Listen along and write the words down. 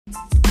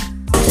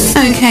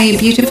Okay,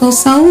 beautiful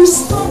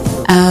souls.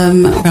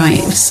 Right,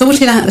 I've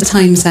sorted out the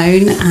time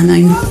zone and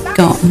I've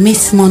got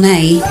Miss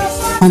Monet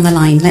on the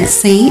line. Let's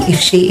see if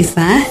she is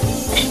there.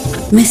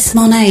 Miss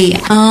Monet,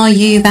 are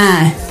you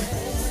there?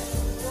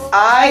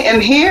 I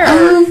am here.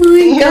 Oh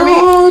my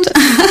God.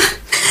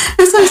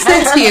 As I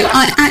said to you,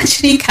 I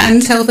actually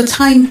can tell the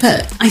time,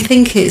 but I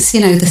think it's, the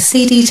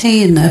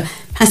CDT and the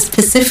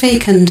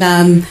Pacific, and,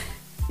 I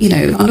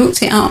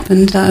looked it up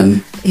and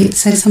it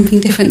said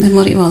something different than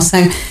what it was.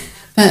 So,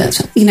 but,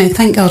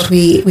 thank God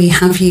we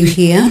have you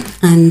here,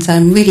 and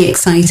I'm really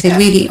excited,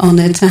 really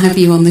honoured to have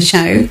you on the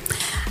show.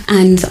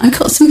 And I've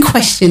got some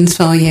questions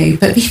for you,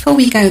 but before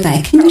we go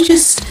there, can you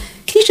just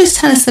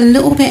tell us a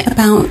little bit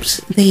about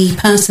the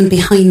person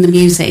behind the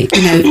music?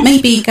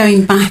 Maybe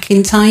going back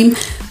in time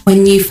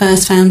when you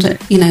first found it,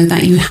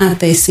 that you had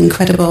this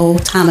incredible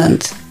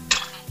talent.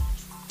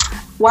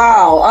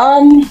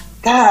 Wow.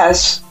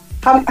 Gosh.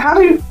 How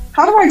do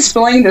I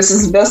explain this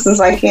as best as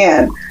I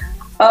can?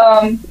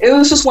 It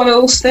was just one of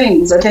those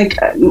things. I think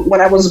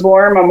when I was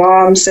born, my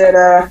mom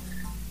said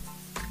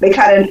they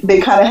kind of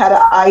had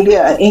an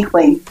idea, an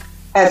inkling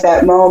at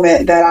that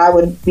moment that I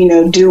would,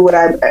 do what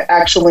I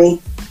actually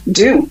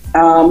do.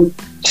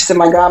 She said,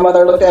 my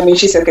godmother looked at me,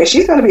 she said, okay,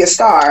 she's going to be a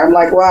star. I'm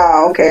like,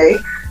 wow, okay.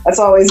 That's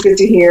always good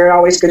to hear,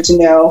 always good to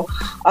know.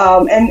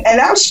 And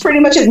that was pretty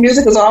much it.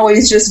 Music has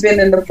always just been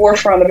in the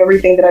forefront of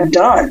everything that I've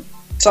done.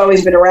 It's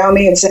always been around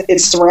me.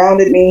 It's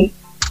surrounded me.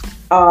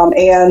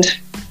 And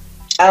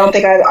I don't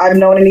think I've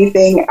known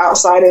anything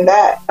outside of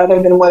that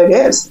other than what it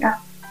is. Yeah.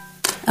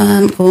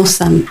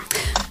 Awesome.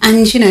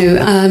 And,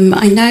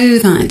 I know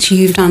that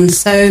you've done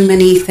so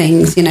many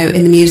things, in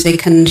the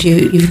music, and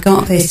you've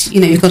got this,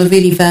 you've got a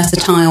really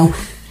versatile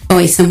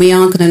voice, and we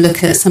are going to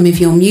look at some of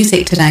your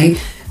music today.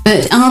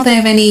 But are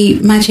there any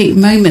magic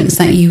moments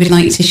that you would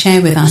like to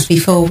share with us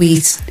before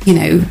we,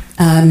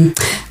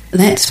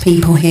 let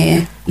people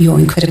hear your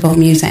incredible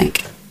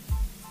music?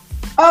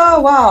 Oh,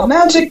 wow.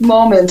 Magic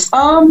moments.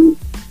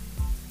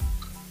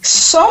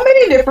 So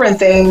many different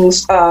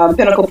things,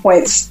 pinnacle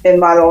points in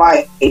my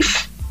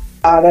life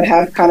that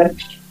have kind of,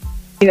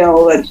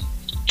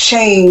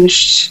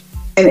 changed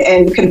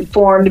and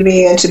conformed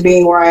me into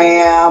being where I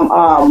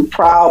am.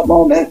 Proud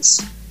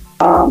moments.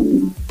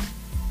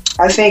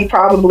 I think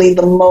probably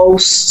the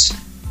most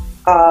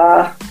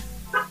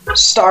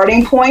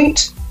starting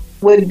point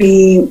would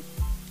be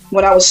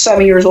when I was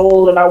 7 years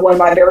old and I won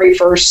my very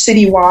first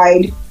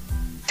citywide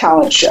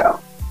talent show.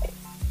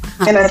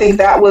 And I think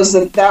that was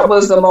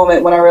the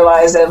moment when I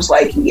realized that I was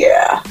like,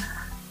 yeah,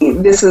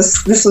 this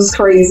is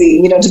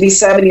crazy, to be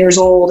 7 years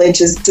old and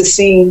to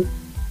sing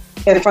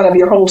in front of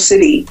your whole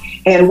city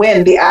and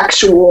win the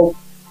actual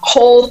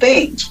whole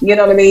thing. You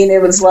know what I mean?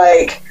 It was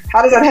like,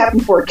 how does that happen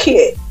for a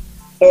kid?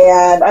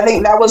 And I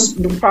think that was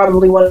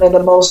probably one of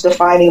the most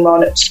defining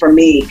moments for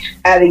me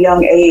at a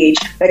young age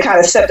that kind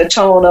of set the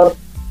tone of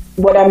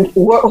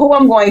who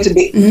I'm going to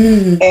be.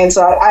 And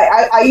so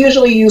I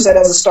usually use that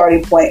as a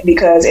starting point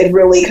because it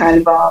really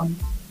kind of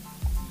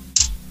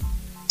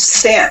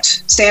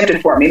stamped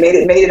it for me, made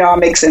it all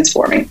make sense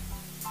for me.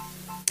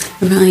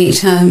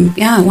 Right.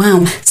 Yeah,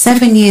 wow.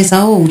 7 years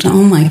old.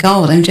 Oh my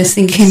God. I'm just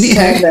thinking,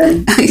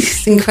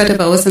 it's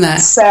incredible, isn't it?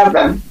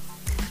 7.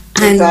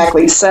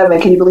 Exactly.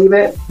 7. Can you believe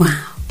it?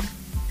 Wow.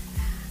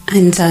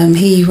 And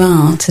here you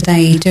are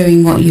today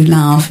doing what you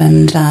love,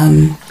 and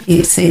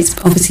it's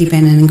obviously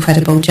been an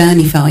incredible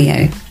journey for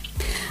you.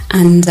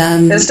 And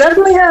it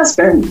definitely has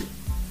been.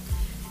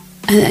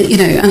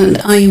 And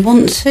I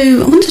want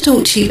to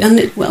talk to you.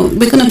 And well,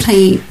 we're going to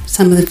play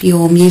some of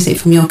your music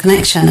from your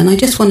collection, and I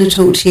just want to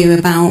talk to you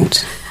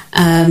about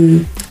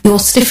your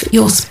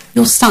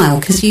style,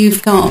 because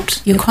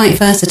you're quite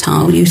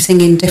versatile. You sing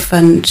in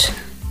different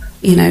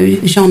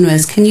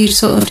genres. Can you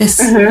sort of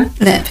just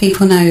let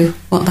people know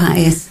what that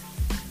is?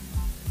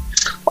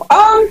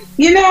 I'm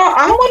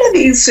one of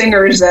these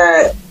singers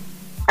that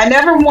I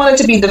never wanted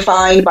to be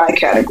defined by a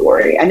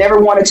category. I never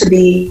wanted to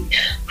be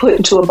put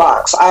into a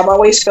box. I've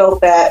always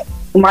felt that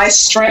my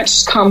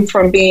strengths come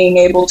from being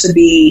able to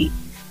be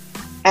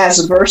as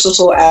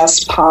versatile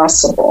as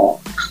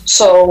possible.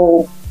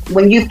 So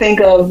when you think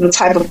of the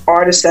type of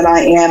artist that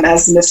I am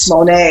as Miss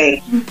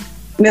Monet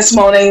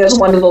is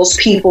one of those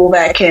people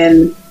that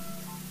can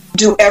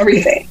do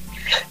everything.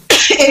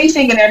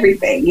 Anything and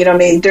everything. You know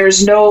what I mean?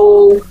 There's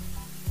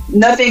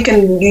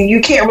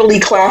you can't really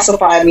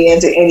classify me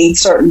into any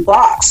certain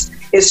box.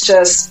 It's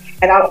just,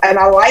 and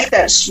I like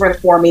that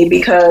strength for me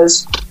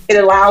because it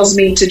allows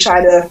me to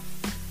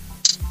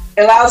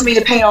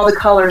paint all the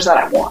colors that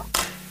I want.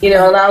 It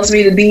allows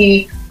me to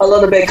be a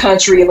little bit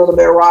country, a little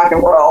bit of rock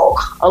and roll,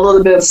 a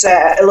little bit of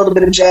sad, a little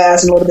bit of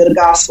jazz, and a little bit of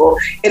gospel.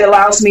 It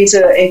allows me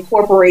to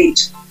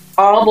incorporate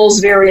all those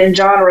varying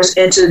genres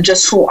into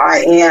just who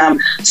I am.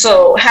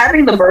 So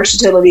having the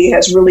versatility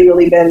has really,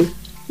 really been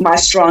my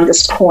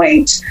strongest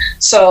point.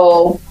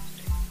 So,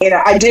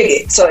 I dig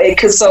it.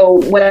 So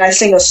when I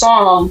sing a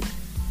song,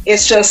 it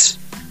just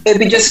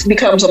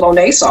becomes a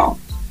Monet song,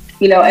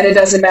 and it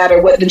doesn't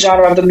matter what the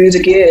genre of the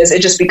music is.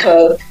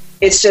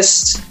 It's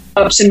just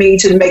up to me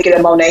to make it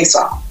a Monet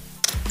song.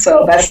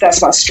 So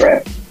that's my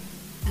strength.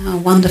 Oh,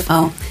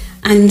 wonderful.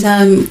 And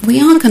we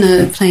are going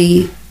to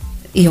play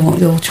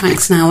your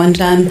tracks now.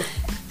 And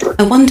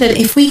I wondered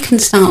if we can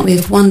start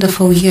with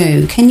Wonderful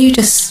You. Can you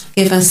just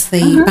give us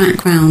the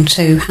background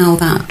to how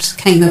that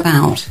came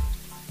about?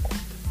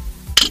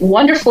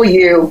 Wonderful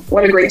You.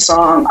 What a great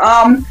song.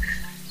 I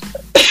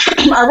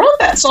wrote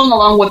that song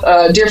along with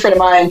a dear friend of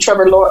mine,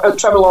 Trevor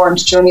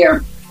Lawrence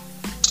Jr.,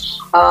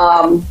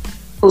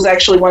 who's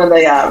actually one of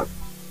the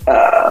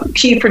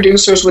key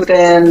producers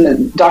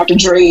within Dr.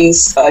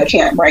 Dre's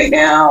camp right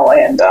now.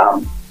 And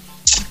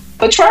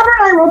but Trevor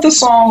and I wrote the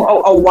song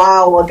a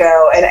while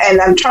ago,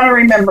 and I'm trying to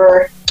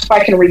remember if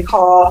I can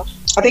recall.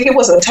 I think it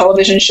was a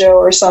television show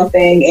or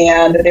something,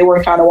 and they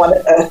were kind of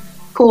a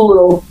cool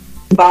little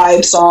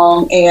vibe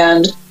song.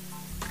 And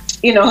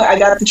I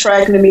got the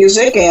track and the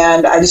music,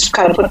 and I just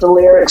kind of put the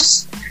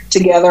lyrics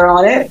together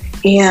on it.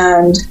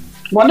 And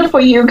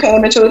Wonderful You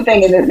came into a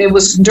thing, and it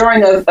was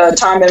during a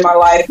time in my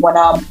life when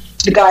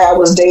the guy I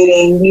was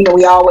dating, we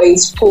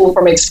always pull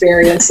from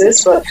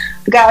experiences, but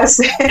the guy I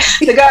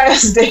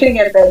was dating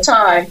at that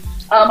time,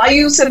 I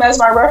used him as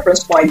my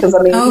reference point because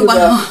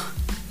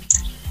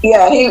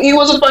he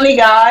was a funny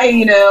guy.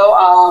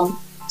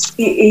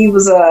 He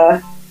was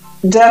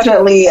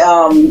definitely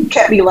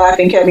kept me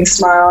laughing, kept me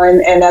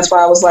smiling, and that's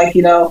why I was like,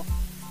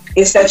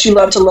 it's that you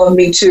love to love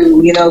me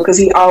too, because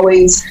he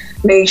always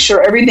made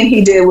sure everything he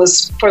did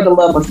was for the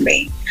love of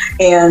me.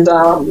 And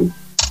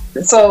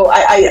so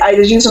I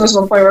just used him as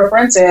my point of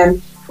reference and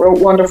wrote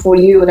Wonderful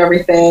You and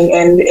everything,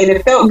 and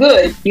it felt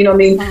good,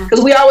 because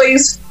we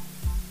always,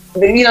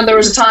 there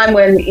was a time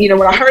when,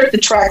 when I heard the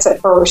tracks at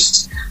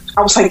first,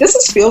 I was like, this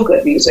is feel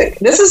good music.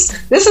 This is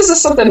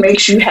just something that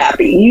makes you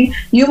happy.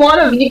 You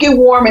get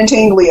warm and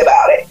tingly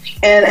about it,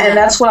 and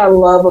that's what I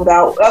love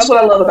about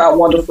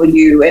Wonderful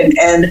You,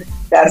 and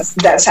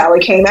that's how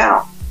it came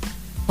out.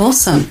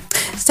 Awesome.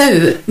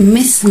 So,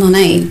 Miss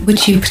Monet,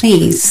 would you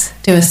please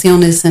do us the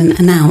honours and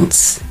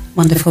announce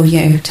Wonderful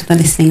You to the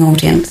listening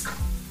audience?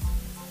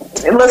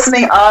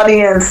 Listening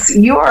audience,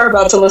 you are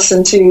about to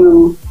listen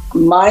to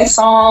my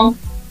song,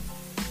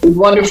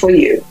 Wonderful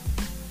You.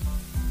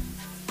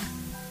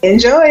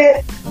 Enjoy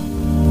it.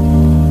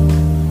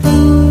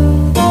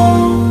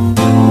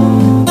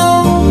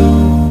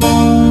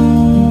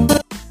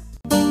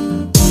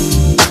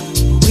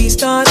 We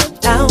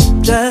started out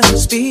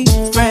just being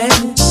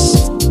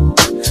friends.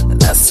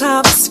 That's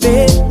how this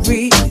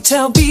fairy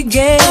tale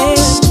began.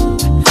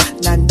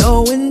 Not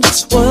knowing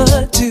just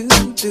what to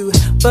do,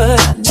 but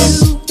I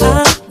knew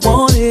I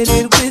wanted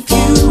it with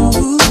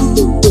you.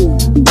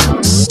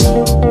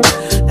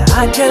 Now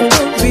I kept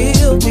a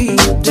real deep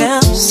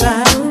down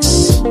inside,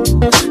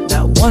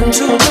 not one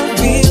to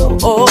reveal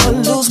or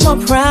lose my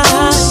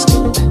pride,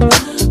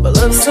 but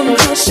love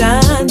somehow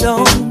shined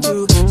on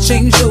through,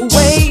 changed your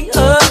way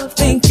of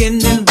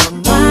thinking in my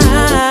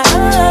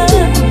mind.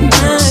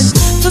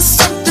 There's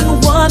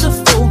something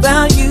wonderful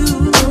about you,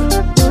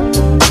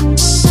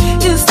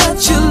 is that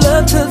you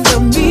love to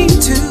love me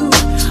too.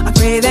 I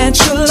pray that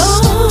you'll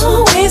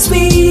always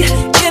be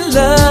in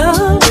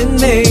love with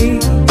me,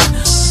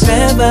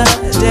 forever,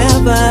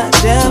 ever,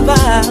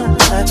 ever,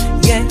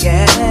 yeah,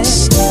 yeah.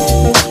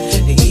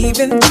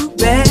 Even through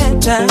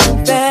bad times,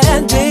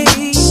 bad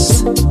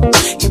days,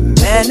 you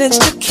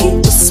managed to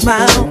keep a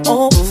smile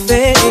on my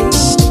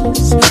face,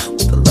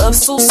 with a love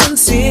so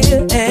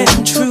sincere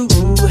and true.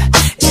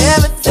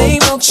 Everything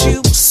about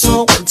you was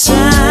so in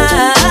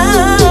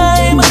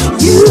time.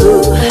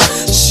 You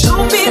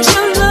showed me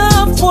your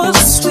love was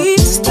the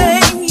sweetest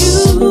thing.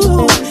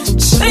 You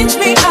changed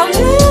me, I'll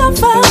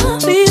never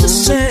be the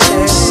same.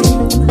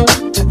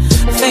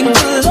 Thank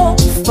the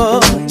Lord for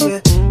you,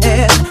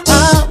 and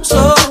I'm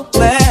so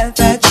glad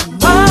that you're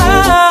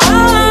mine.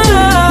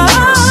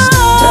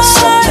 There's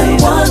something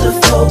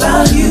wonderful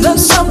about you.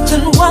 There's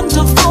something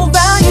wonderful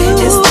about you.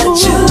 It's that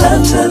you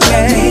love to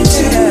love me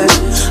too.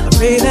 I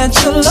pray that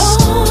you'll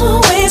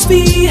always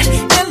be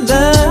in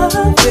love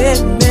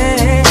with me,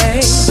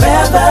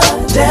 forever,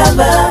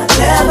 ever,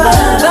 ever.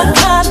 The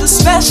kind of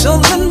special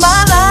in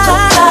my life, the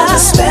kind of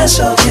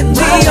special in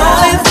my life. The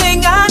only thing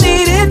I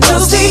needed to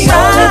be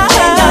right.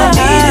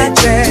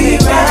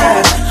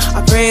 I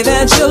pray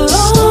that you'll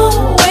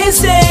always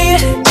stay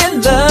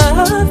in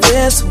love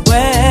this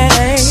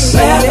way,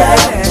 forever,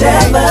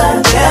 ever,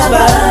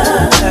 ever.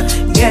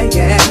 Yeah,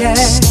 yeah, yeah.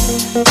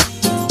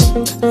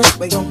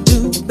 We gon'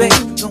 do, baby,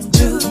 gon'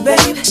 do,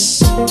 baby.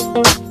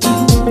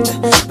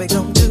 We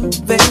gon' do,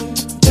 baby,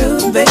 do,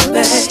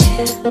 baby.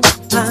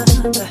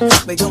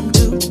 We gon'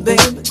 do,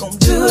 baby, gon'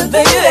 do it,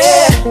 baby.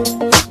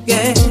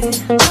 Yeah.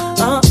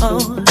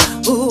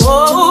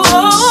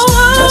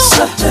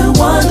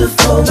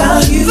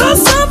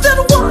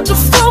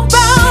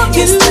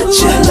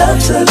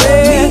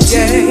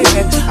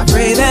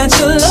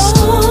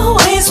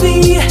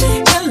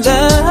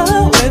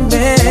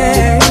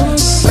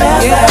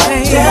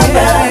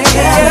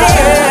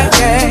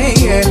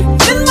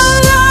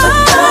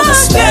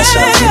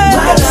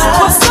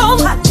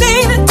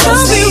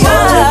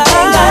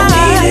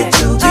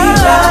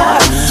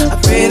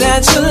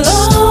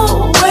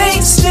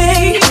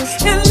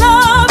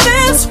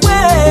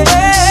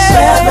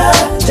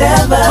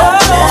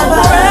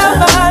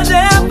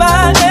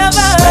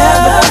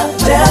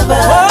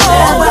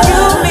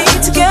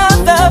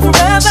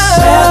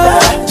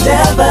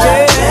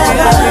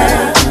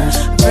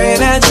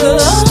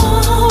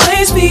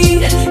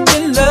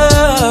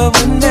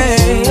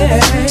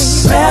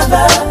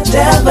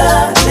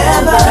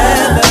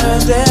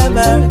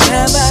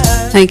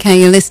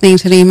 Okay, you're listening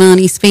to the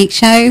Imani Speak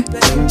Show, and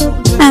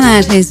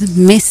that is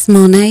Miss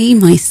Monet,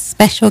 my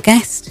special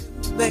guest,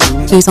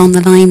 who's on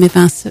the line with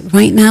us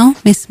right now.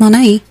 Miss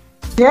Monet.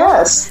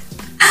 Yes.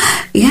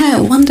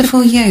 Yeah,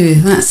 wonderful you.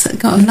 That's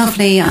got a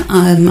lovely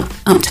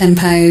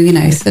up-tempo, you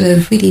know, sort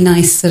of really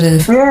nice sort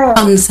of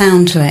fun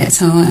sound to it.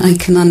 So I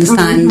can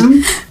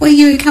understand where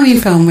you were coming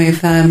from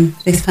with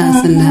this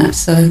person that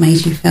sort of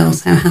made you feel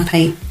so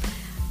happy.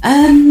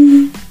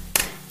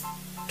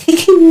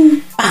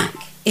 Kicking Back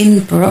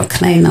in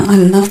Brooklyn. I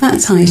love that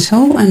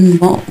title. And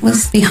what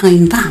was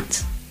behind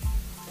that?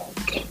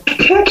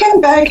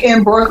 Kicking Back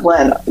in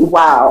Brooklyn.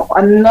 Wow.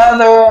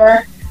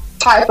 Another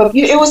type of...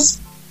 It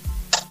was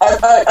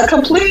a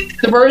complete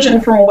diversion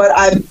from what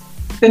I've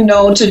been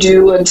known to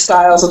do in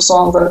styles of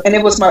songs. And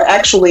it was my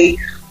actually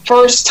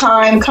first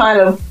time kind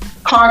of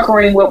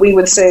conquering what we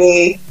would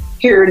say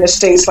here in the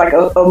States, like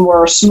a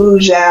more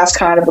smooth jazz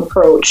kind of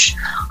approach.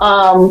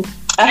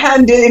 I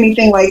hadn't did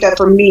anything like that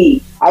for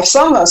me. I've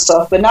sung on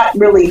stuff, but not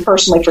really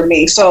personally for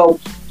me. So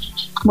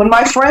when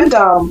my friend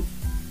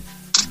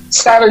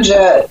Skylar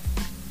Jett,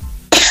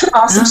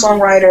 awesome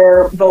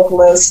songwriter,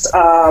 vocalist,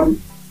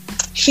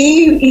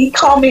 he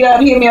called me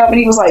up, hit me up, and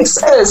he was like,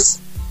 sis,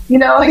 you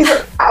know, he's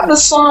like, I have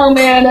this song,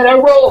 man, that I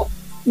wrote,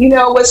 you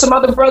know, with some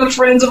other brother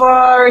friends of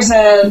ours,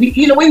 and,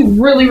 you know, we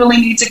really, really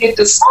need to get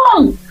this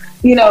song,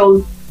 you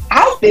know,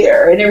 out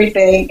there and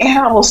everything. And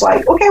I was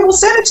like, okay, well,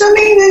 send it to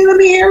me, then let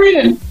me hear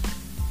it. And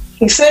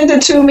he sent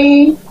it to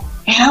me,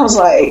 and I was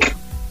like,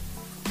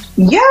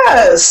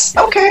 yes,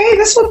 okay,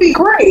 this would be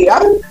great.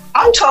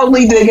 I'm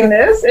totally digging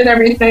this and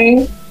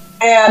everything.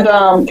 And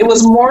it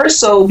was more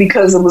so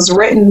because it was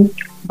written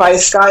by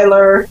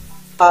Skylar,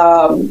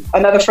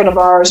 another friend of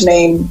ours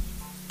named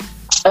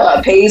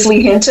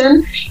Paisley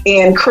Hinton,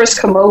 and Chris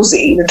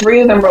Camozzi. The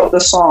three of them wrote the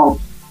song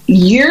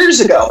years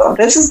ago.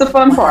 This is the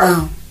fun part.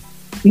 Wow.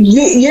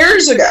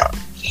 Years ago.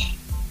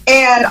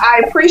 And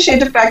I appreciate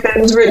the fact that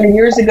it was written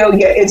years ago,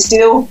 yet it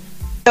still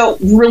felt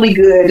really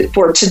good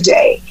for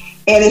today.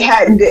 And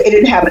it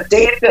didn't have a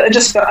date. It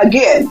just felt,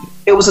 again,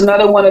 it was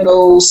another one of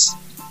those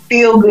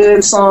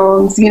feel-good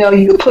songs, you know,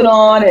 you could put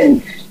on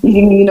and you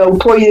can, you know,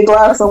 pour you a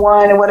glass of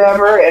wine or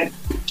whatever. And,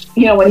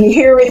 you know, when you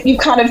hear it, you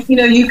kind of, you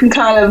know, you can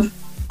kind of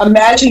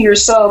imagine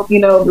yourself, you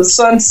know, the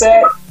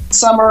sunset,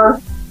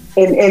 summer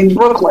in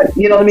Brooklyn.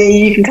 You know what I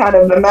mean? You can kind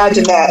of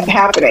imagine that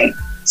happening.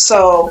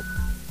 So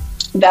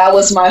that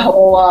was my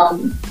whole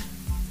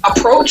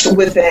approach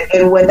with it.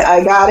 And when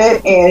I got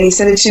it and he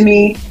sent it to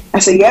me, I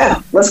said,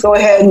 yeah, let's go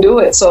ahead and do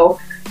it. So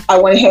I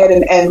went ahead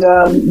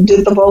and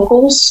did the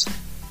vocals.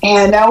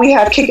 And now we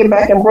have Kicking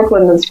Back in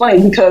Brooklyn. It's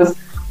funny because,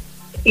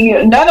 you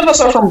know, none of us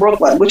are from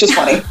Brooklyn, which is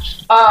funny.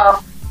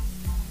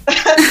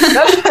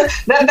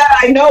 that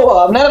I know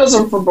of. None of us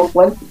are from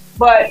Brooklyn.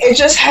 But it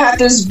just had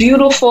this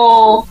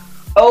beautiful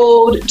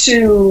ode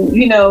to,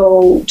 you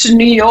know, to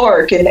New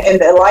York and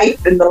the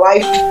life and the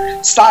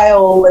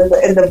lifestyle and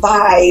the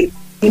vibe.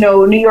 You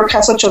know, New York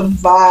has such a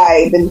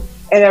vibe and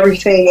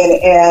everything.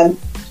 And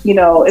you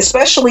know,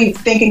 especially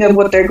thinking of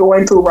what they're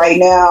going through right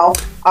now,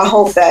 I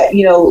hope that,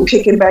 you know,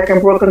 Kicking Back in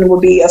Brooklyn will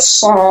be a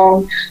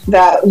song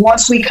that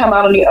once we come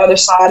out on the other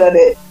side of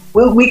it,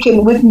 we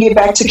can get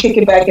back to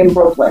Kicking Back in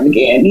Brooklyn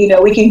again. You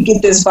know, we can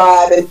get this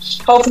vibe, and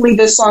hopefully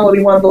this song will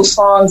be one of those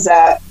songs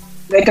that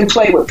they can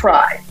play with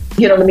pride.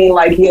 You know what I mean?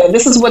 Like, yeah,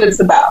 this is what it's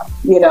about.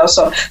 You know,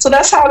 so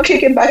that's how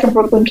Kicking Back in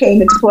Brooklyn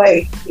came into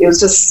play. It was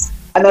just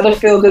another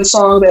feel-good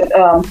song that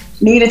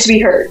needed to be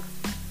heard.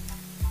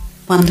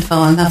 Wonderful.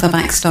 I love the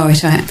backstory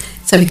to it.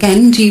 So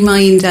again, do you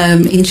mind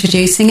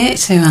introducing it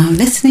to our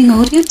listening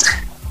audience?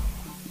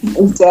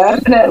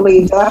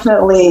 Definitely.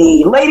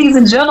 Ladies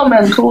and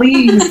gentlemen,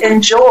 please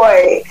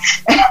enjoy.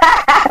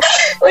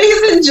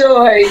 Please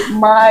enjoy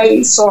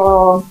my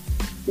song,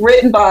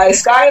 written by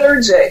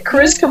Skylar Jett,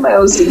 Chris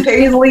Camozzi,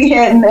 Paisley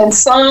Hinton, and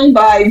sung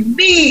by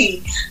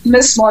me,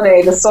 Miss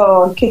Monet, the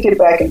song Kick It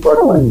Back in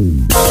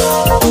Brooklyn.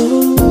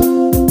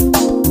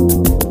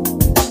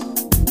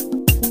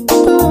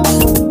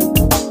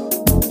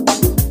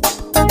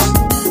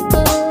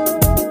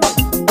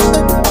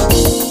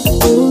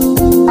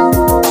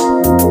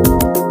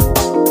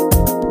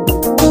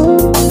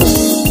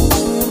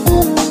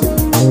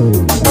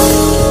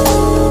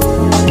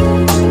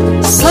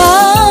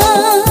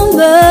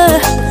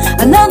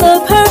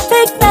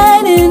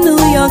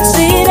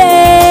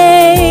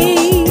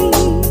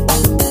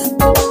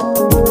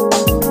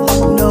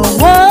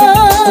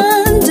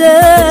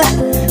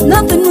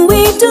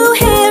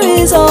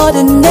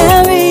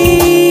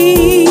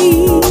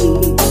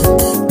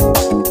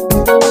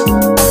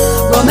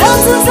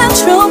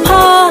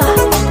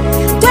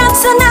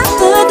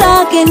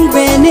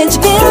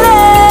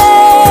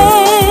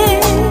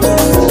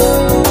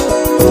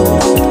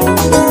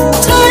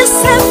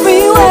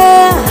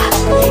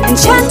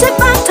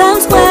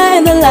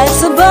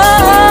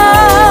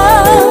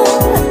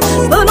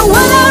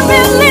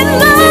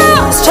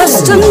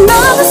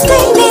 Another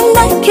steamy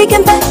night,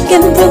 kicking back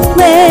in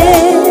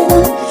Brooklyn.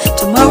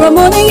 Tomorrow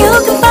morning you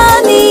can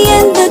find me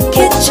in the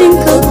kitchen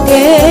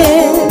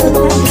cooking.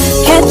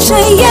 Catch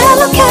a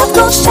yellow cab,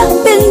 go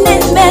shopping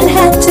in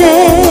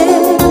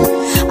Manhattan.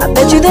 I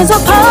bet you there's a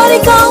party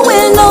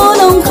going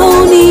on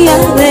Coney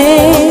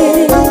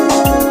Island.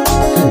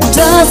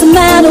 Doesn't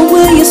matter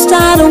where you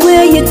start or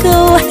where you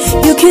go,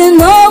 you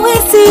can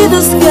always see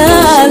the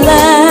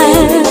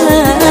skyline.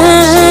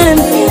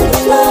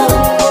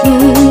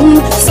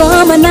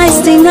 Summer nights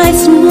stay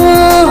nice and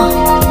warm.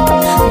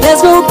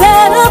 There's no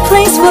better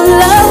place for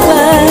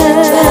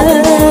lovers.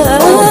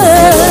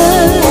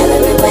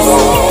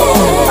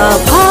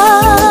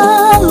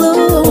 Apollo,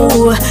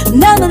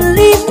 never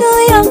leave New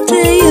York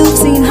till you've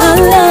seen her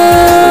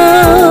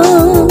love.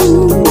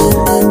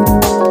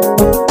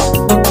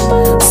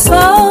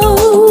 So,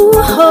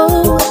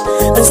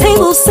 a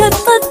table set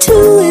for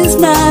two is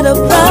not a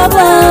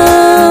problem.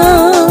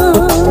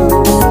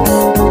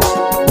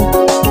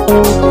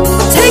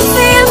 Take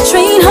the M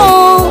train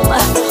home.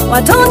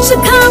 Why don't you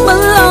come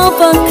along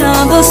for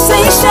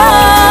conversation?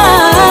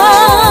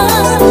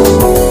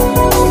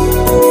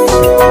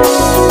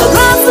 A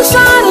glass of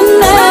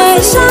Chardonnay,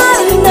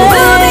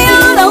 we'll be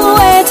on our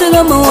way to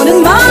the moon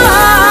and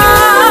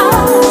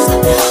Mars,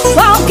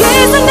 while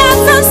gazing at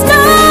the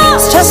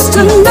stars. Just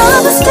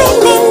another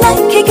steamy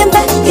night, kicking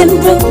back in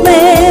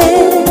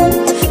Brooklyn.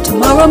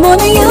 Tomorrow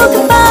morning you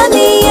can find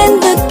me in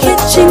the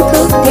kitchen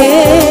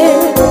cooking.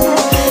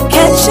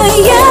 Catch a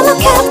yellow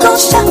cab, go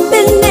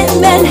shopping in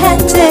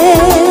Manhattan.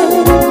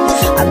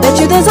 I bet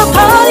you there's a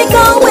party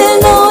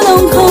going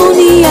on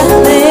Coney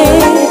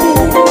Island.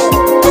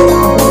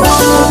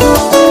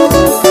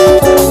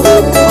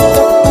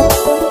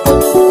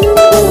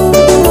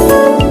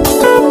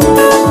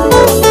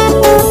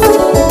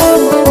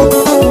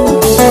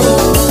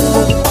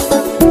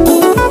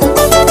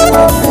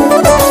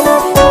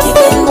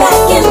 Kicking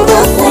back in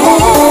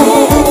Brooklyn.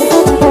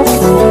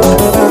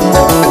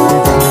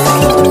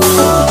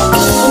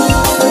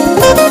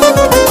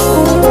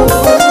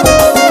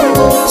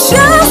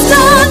 Just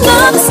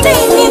another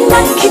steamy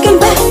night, kicking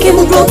back in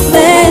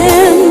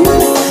Brooklyn.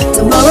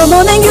 Tomorrow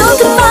morning you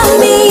can find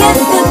me at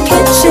the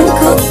kitchen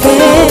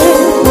cooking.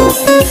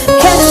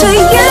 Catch a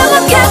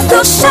yellow cab, go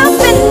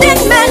shopping in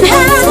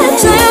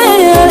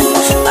Manhattan.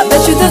 I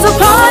bet you there's a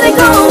party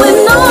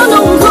going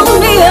on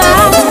Coney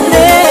Island.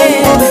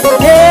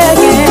 Yeah,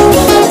 yeah.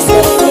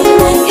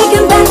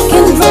 Kicking back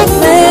in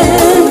Brooklyn.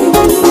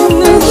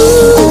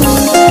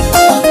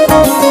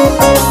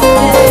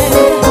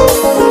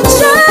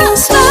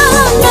 Just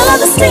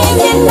another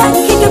steamy night,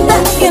 kicking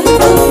back in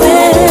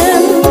Brooklyn.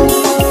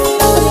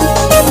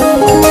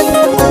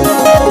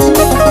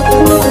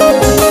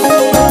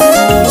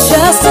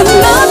 Just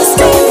another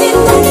steamy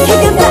night,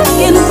 kicking back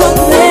in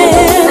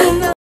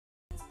Brooklyn.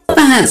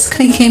 That's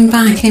Clicking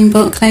Back in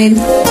Brooklyn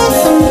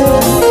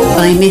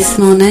by Miss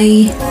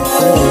Monet,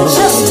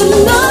 Just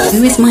another.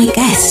 who is my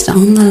guest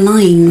on the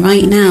line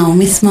right now.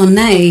 Miss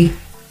Monet,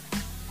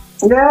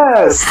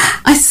 Yes.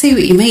 I see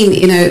what you mean.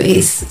 You know,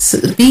 it's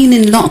sort of being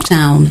in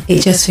lockdown.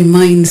 It just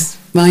reminds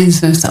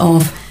us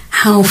of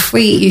how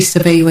free it used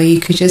to be, where you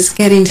could just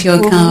get into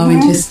your car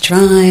and just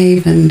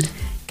drive and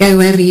go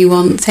wherever you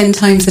want, 10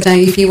 times a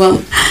day if you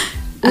want.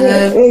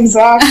 Yeah,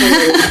 exactly.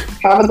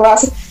 Have a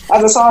glass,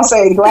 as the song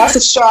says, glass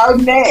of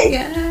Chardonnay.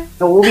 Yeah.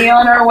 And we'll be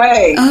on our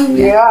way. Oh,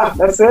 yeah. Yeah,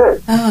 that's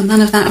it. Oh,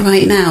 none of that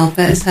right now,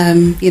 but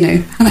you know,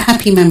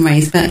 happy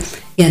memories.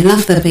 But yeah,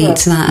 love the beat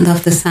to that,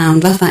 love the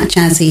sound, love that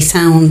jazzy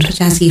sound,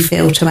 jazzy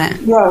feel to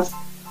it. Yes.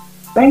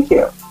 Thank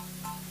you.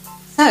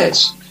 So,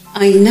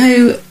 I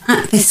know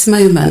at this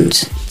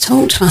moment,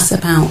 talk to us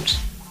about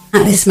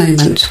at this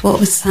moment. What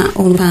was that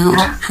all about?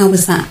 How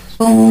was that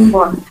born?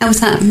 How was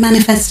that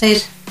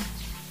manifested?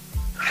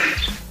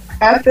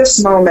 At this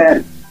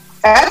moment,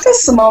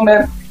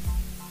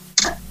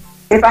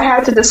 if I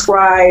had to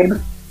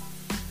describe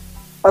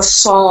a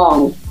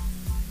song,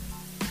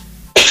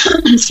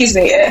 excuse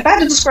me, if I had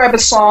to describe a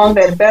song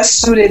that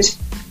best suited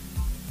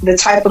the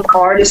type of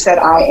artist that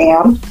I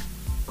am,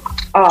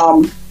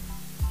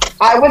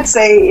 I would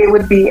say it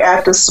would be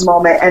At This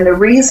Moment. And the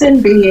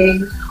reason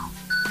being,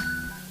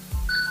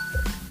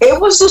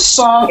 it was a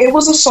song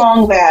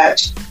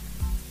that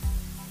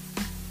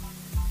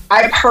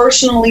I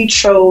personally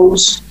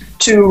chose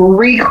to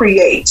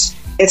recreate.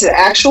 It's an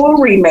actual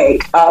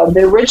remake.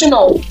 The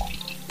original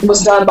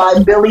was done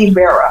by Billy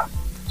Vera,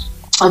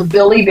 of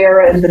Billy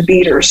Vera and the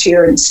Beaters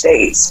here in the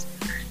States.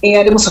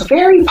 And it was a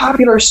very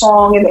popular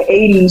song in the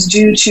 80s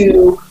due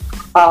to,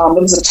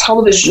 it was a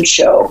television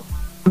show,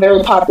 a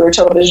very popular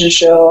television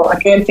show. I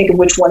can't think of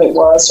which one it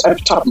was off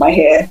the top of my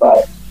head,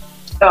 but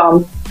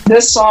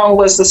this song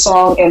was the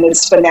song in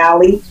its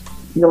finale,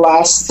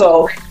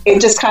 so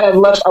it just kind of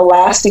left a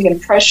lasting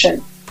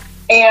impression.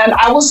 And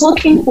I was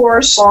looking for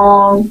a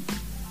song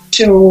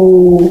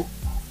to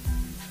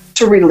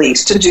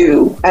release, to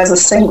do as a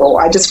single.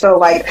 I just felt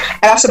like,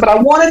 and I said, but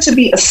I want it to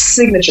be a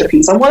signature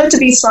piece. I want it to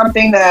be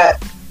something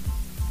that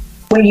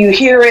when you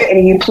hear it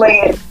and you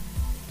play it,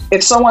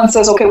 if someone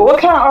says, okay, well,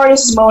 what kind of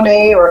artist is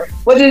Monet, or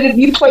what did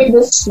you play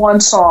this one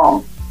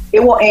song,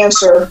 it will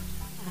answer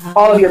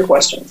all of your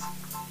questions.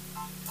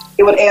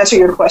 It would answer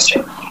your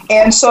question.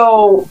 And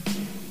so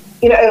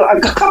a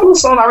couple of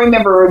songs I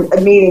remember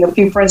meeting a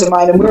few friends of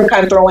mine, and we were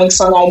kind of throwing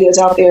song ideas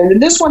out there.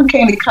 And this one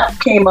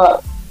came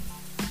up,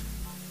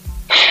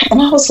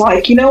 and I was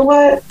like, you know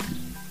what?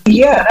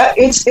 Yeah,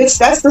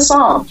 that's the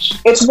song.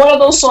 It's one of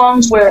those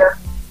songs where,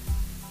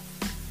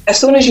 as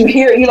soon as you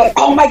hear it, you're like,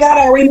 oh my God,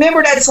 I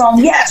remember that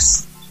song.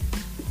 Yes,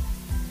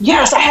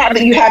 I have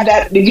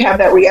that. You have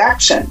that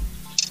reaction,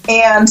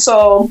 and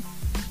so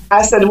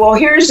I said, well,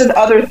 here's the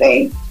other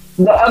thing.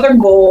 The other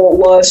goal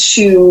was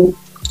to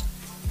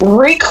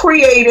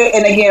recreate it,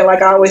 and again,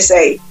 like I always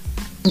say,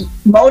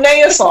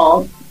 Monet a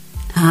song,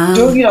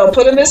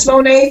 put a Miss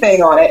Monet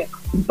thing on it.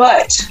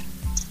 But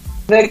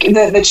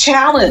the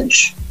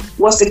challenge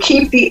was to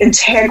keep the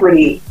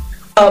integrity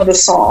of the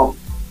song.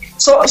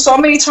 So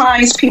many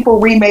times people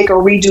remake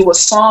or redo a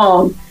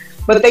song,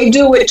 but they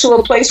do it to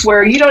a place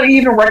where you don't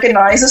even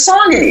recognize the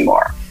song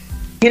anymore.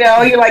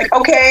 You're like,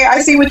 okay,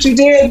 I see what you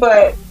did,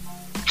 but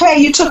hey,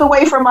 you took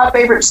away from my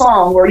favorite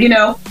song, or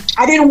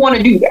I didn't want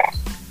to do that.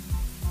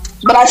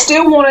 But I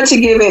still wanted to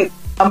give it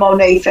a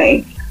Monet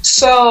thing.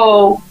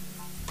 So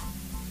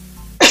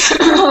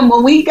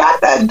when we got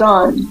that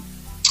done,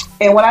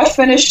 and when I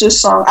finished this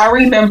song, I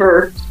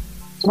remember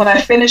when I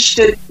finished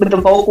it with the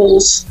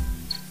vocals,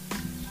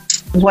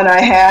 when I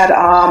had,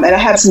 and I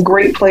had some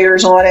great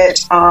players on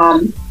it.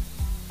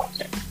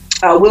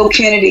 Will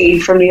Kennedy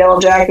from the Yellow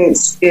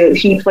Jackets,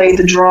 he played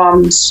the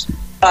drums.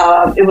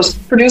 It was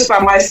produced by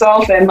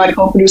myself and my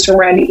co-producer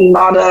Randy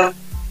Imada,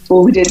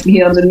 who we did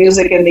the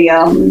music and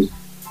the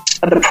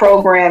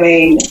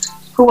programming.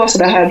 Who else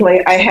did I have?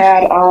 I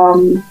had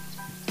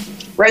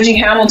Reggie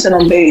Hamilton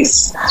on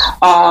bass.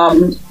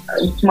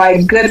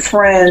 My good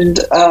friend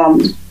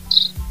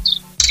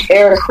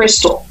Eric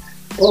Crystal.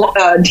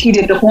 He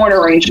did the horn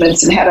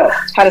arrangements and had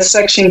a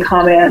section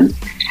come in,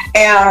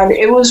 and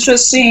it was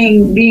just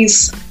seeing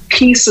these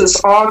pieces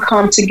all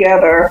come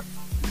together.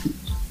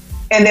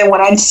 And then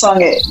when I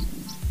sung it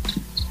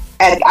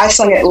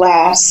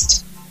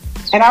last,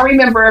 and I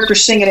remember after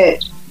singing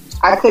it,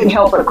 I couldn't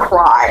help but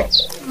cry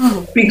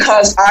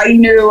because I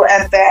knew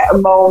at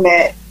that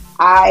moment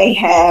I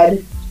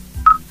had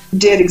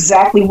did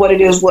exactly what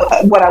it is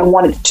what I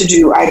wanted to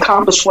do. I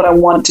accomplished what I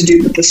wanted to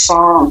do with the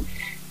song.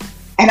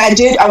 And I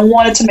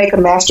wanted to make a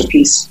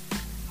masterpiece.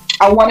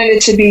 I wanted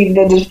it to be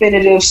the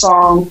definitive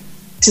song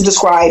to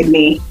describe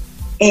me.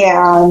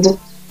 And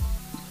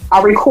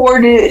I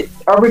recorded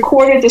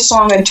the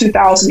song in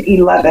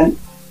 2011.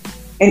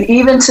 And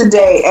even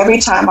today,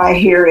 every time I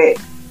hear it,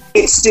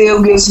 it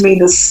still gives me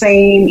the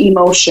same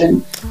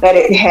emotion that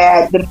it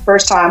had the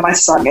first time I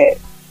sung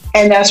it.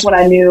 And that's when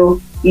I knew,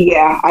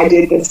 yeah, I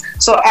did this.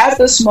 So at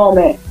this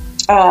moment,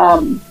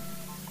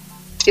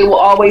 it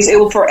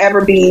will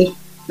forever be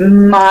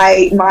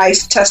my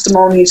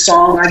testimony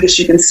song, I guess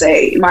you can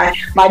say, my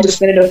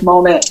definitive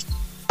moment.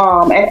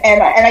 And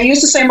I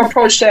used the same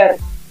approach that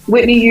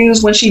Whitney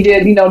used when she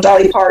did,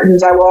 Dolly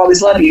Parton's "I Will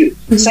Always Love You."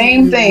 Mm-hmm.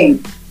 Same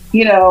thing.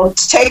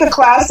 Take a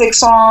classic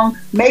song,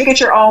 make it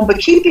your own, but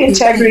keep the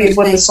integrity of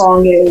what the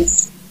song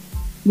is.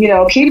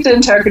 Keep the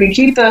integrity,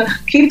 keep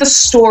the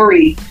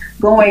story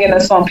going in the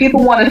song.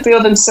 People want to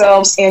feel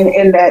themselves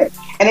in that,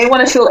 and they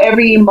want to feel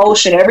every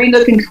emotion, every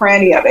nook and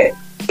cranny of it.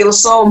 It was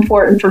so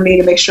important for me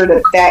to make sure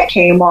that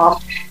came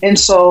off. And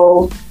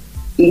so,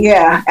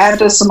 yeah, at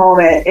this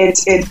moment,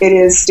 it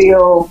is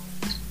still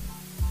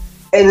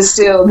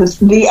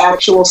the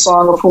actual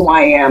song of who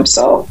I am.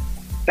 So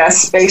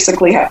that's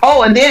basically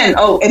how. And then,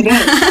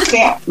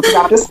 Stamp,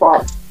 forgot this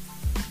part.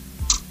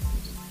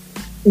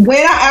 When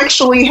I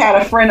actually had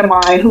a friend of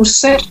mine who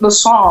sent the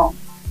song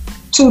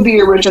to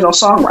the original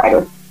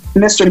songwriter,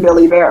 Mr.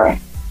 Billy Vera.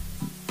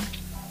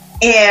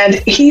 And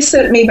he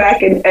sent me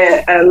back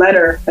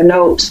a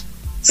note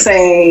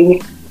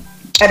saying,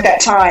 at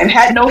that time,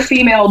 had no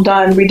female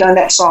redone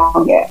that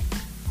song yet.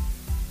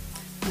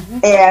 Mm-hmm.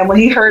 And when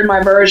he heard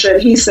my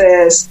version, he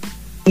says,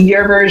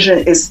 "Your version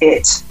is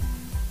it."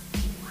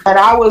 And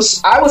I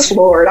was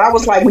floored. I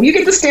was like, when you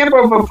get the stamp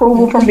of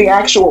approval from the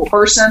actual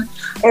person,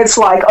 it's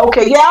like,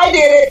 okay, yeah, I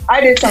did it.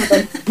 I did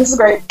something. This is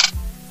great.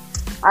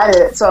 I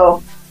did it.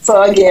 So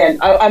again,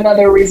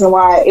 another reason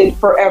why it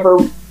forever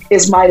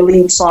is my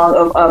lead song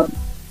of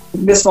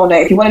Miss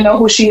Monet. If you want to know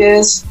who she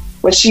is,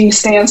 what she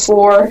stands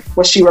for,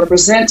 what she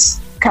represents,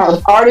 the kind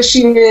of artist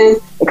she is,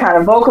 the kind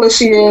of vocalist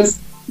she is,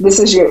 this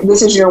is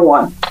your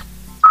one.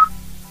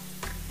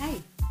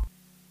 Hey,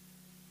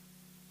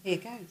 here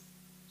it goes.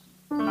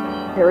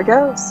 Here it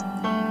goes.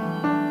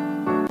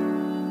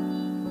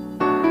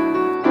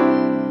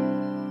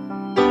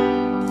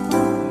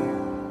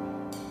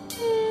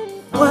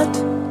 What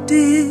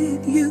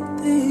did you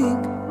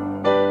think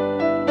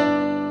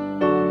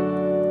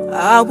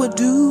I would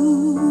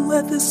do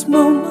at this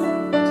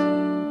moment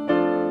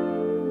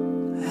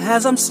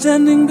as I'm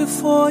standing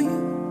before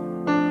you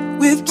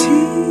with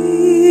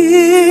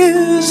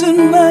tears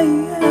in my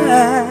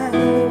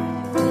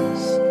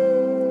eyes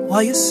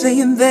while you're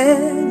saying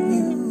that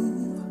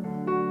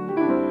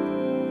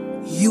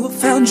you have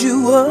found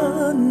you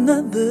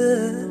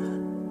another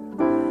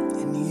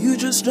and you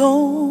just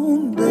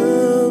don't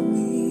love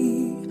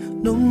me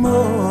no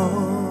more.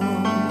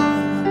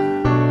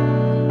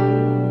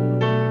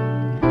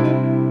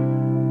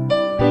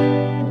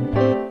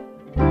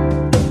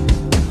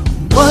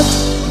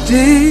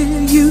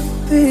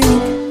 think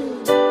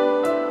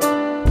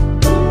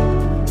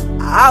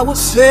I would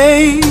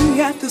say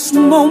at this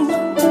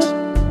moment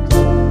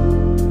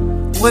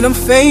when I'm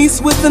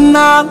faced with the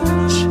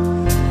knowledge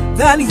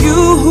that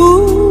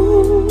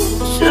you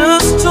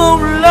just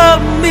don't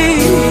love me?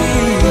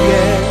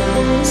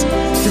 Yes.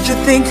 Did you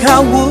think I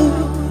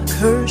would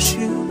curse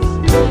you?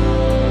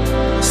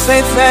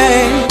 Say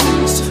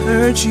things to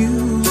hurt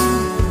you?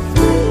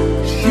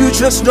 You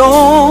just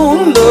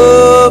don't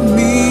love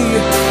me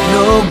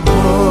no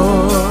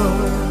more.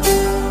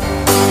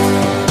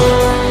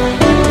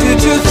 Did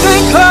you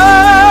think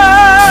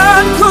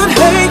I could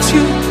hate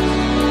you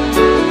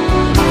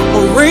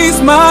or raise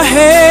my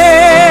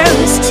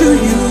hands to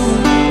you?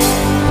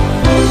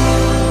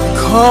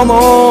 Come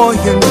on,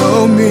 you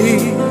know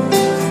me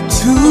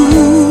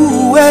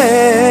too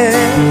well.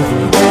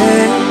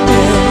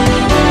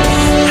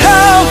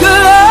 How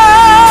could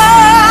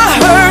I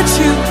hurt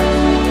you?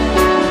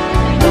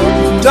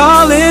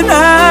 Darling, I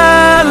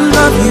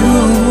love you.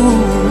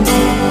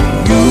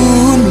 You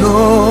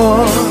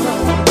know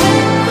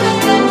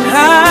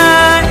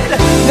I'd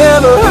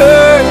never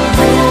hurt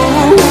you.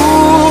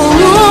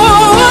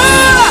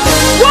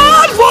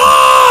 What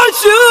would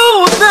you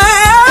think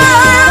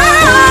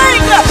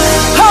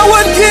I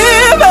would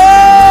give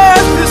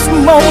at this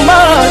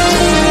moment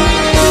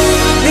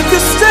if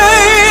you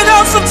stayed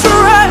on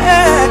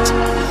subtract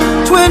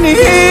 20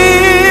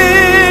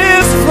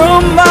 years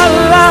from my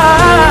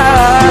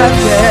life?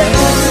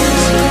 Yes,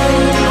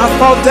 I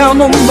fall down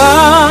on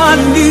my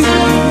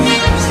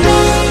knees,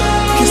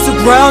 kiss the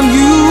ground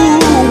you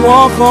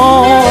walk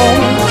on.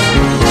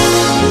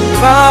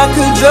 If I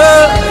could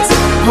just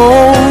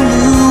hold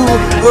you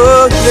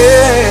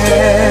again,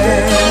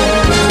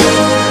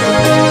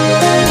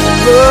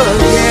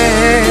 again.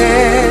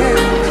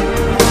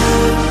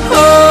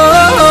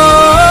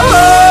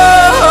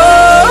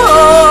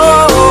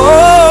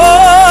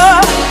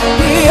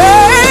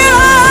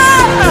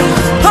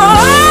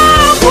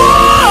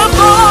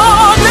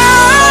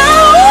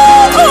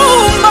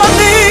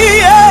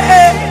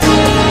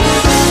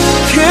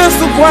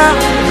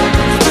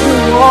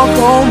 Walk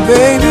on,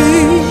 baby.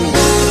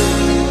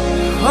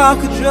 If I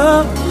could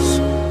just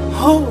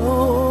hold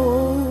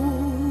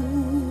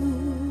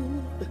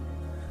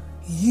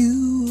you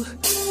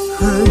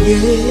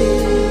again.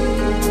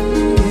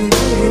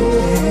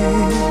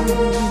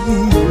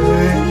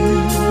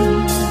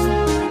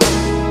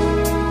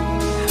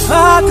 If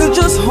I could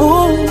just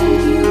hold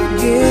you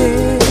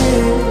again.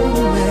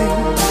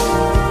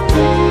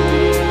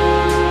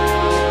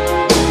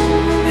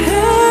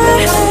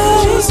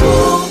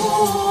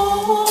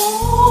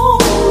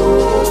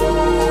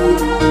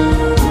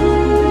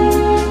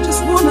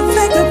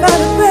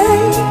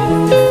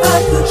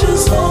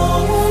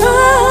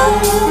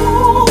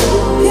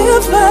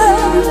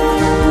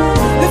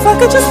 If I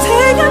could just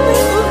take a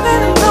little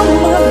bit of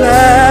my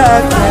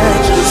life, I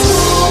just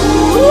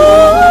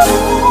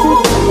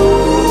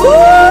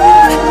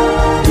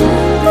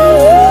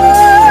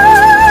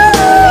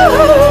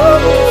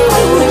I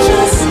could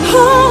just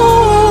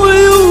hold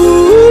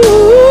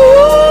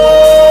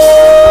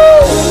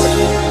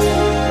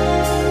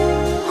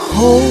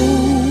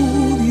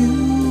you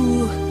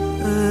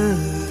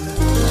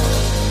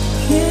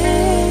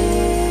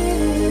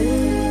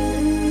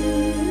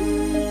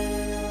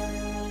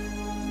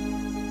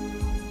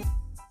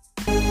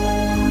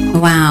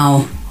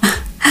Wow,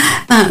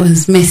 that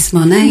was Miss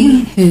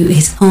Monet, who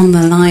is on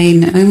the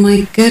line. Oh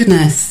my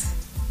goodness.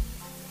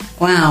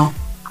 Wow.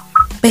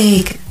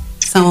 Big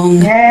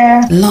song.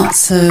 Yeah.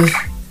 Lots of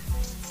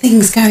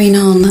things going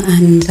on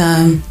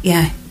and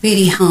yeah,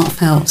 really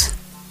heartfelt.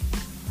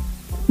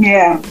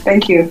 Yeah,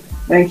 thank you.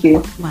 Thank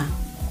you. Wow.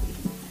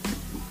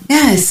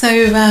 Yeah, so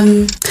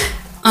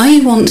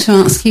I want to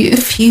ask you a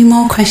few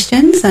more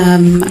questions,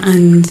 and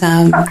I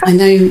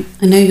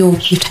know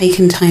you've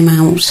taken time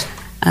out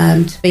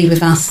to be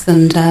with us,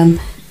 and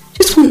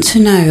just want to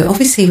know,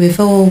 obviously with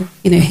all,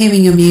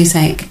 hearing your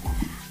music,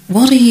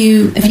 have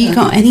you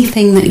got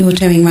anything that you're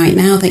doing right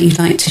now that you'd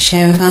like to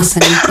share with us?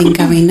 Anything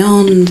going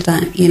on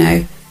that,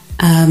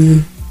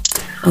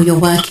 or you're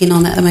working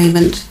on at the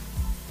moment?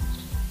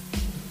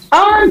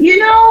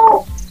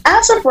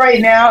 As of right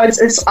now,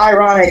 it's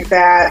ironic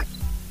that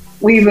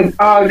we've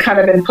all kind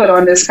of been put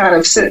on this kind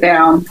of sit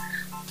down,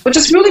 which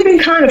has really been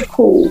kind of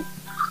cool.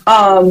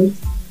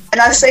 And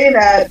I say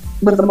that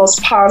with the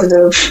most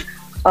positive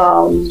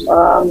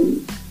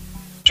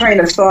train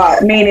of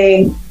thought,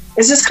 meaning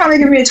it's just kind of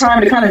giving me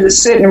time to kind of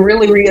just sit and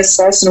really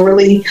reassess and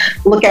really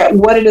look at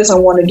what it is I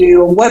want to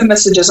do and what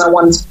messages I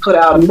want to put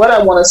out and what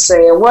I want to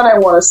say and what I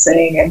want to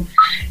sing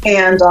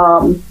and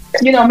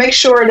make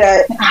sure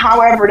that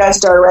however that's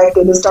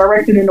directed is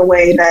directed in a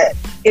way that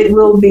it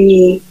will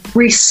be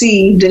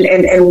received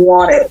and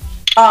wanted.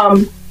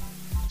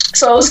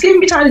 So it's giving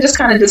me time to just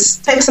kind of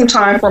just take some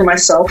time for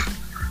myself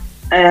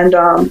and,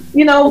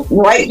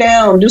 write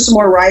down, do some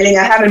more writing.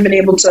 I haven't been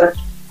able to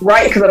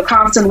write because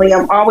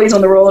I'm always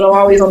on the road, I'm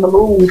always on the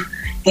move.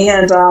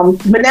 And,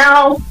 but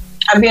now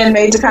I'm being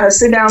made to kind of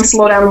sit down,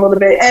 slow down a little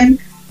bit and,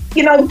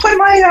 put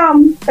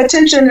my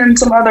attention in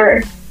some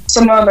other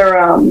some other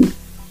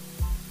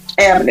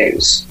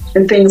avenues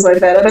and things like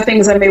that, other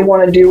things I may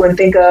want to do and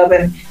think of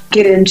and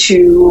get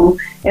into.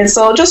 And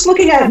so just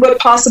looking at what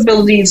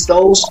possibilities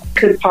those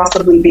could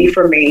possibly be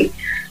for me.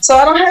 So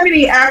I don't have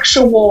any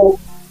actual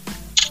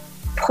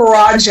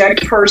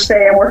project per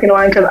se I'm working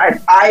on, because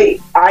I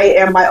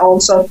am my own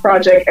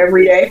self-project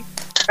every day.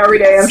 Every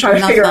day I'm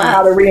trying to figure out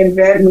how to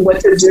reinvent and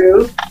what to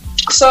do.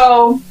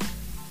 So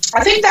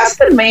I think that's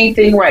the main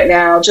thing right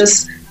now.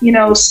 Just,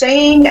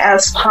 staying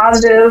as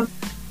positive,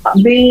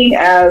 being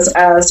as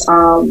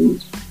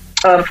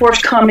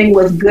forthcoming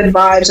with good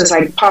vibes as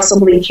I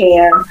possibly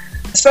can,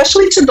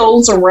 especially to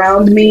those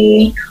around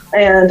me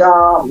and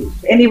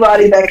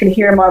anybody that can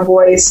hear my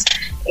voice.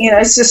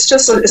 It's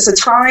just it's a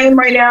time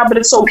right now, but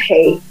it's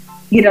okay.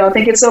 I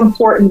think it's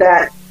important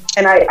that,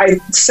 and I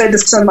said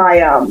this to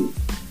my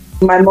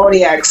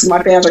Moniacs,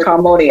 my fans are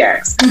called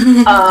Moniacs.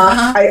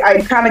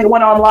 I kind of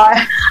went on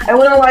live. I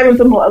went on live with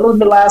them a little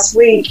bit last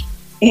week,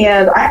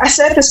 and I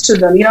said this to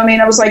them.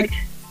 I was like,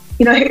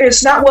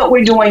 it's not what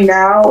we're doing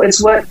now.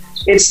 It's what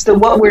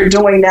we're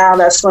doing now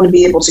that's going to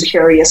be able to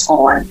carry us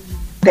on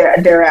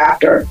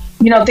thereafter.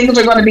 Things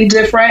are going to be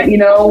different.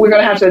 We're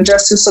going to have to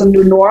adjust to some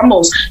new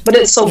normals, but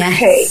it's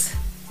okay.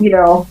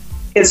 Yes.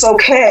 It's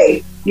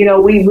okay.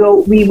 We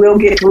will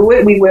get through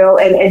it. We will,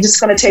 and it's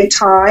just going to take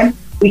time.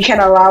 We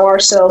can't allow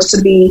ourselves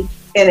to be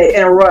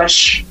in a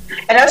rush.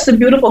 And that's the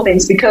beautiful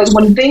things, because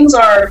when things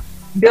are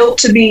built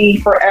to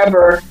be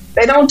forever,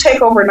 they don't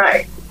take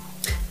overnight.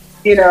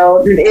 It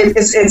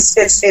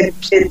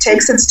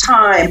takes its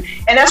time,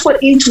 and that's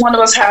what each one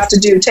of us have to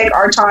do. Take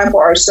our time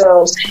for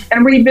ourselves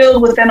and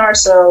rebuild within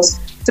ourselves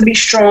to be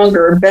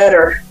stronger,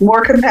 better,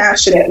 more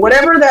compassionate,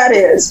 whatever that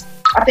is.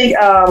 I think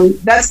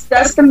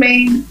that's the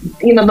main,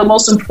 the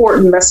most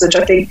important message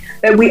I think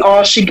that we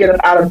all should get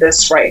out of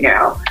this right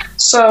now.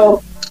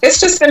 So it's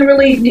just been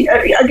really,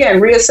 again,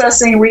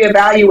 reassessing,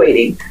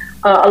 reevaluating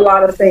a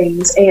lot of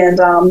things, and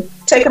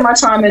taking my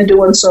time in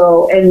doing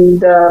so,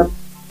 and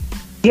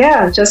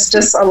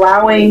just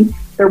allowing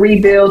the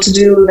rebuild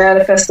to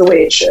manifest the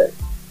way it should.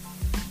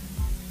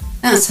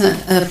 That's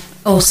a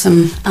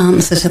awesome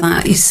answer to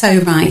that. You're so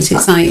right.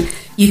 It's like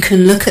you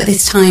can look at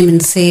this time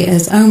and see it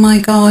as, oh my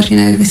God,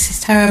 this is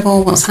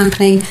terrible, what's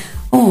happening?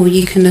 Or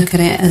you can look at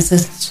it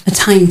as a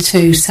time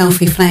to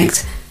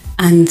self-reflect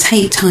and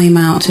take time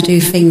out to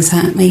do things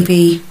that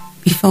maybe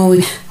before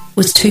we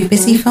was too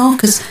busy for.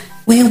 Because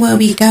where were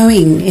we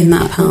going in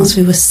that past?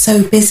 We were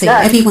so busy. Yeah.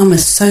 Everyone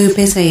was so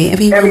busy.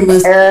 Everyone.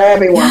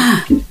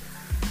 Yeah.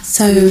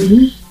 So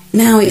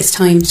now it's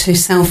time to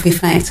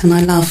self-reflect, and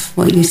I love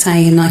what you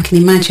say, and I can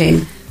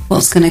imagine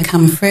what's going to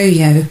come through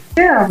you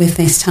with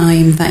this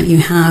time that you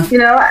have.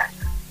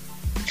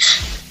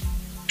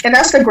 And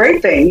that's the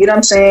great thing. What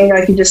I'm saying?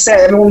 Like you just said,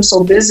 everyone's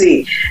so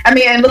busy. I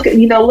mean, and look at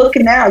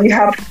now, you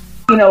have,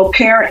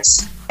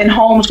 parents in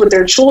homes with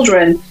their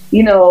children,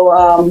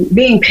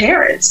 being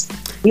parents.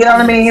 You know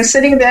what I mean? And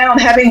sitting down,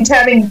 having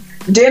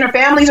dinner.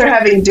 Families are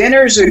having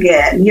dinners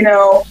again. You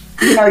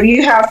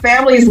have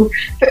families.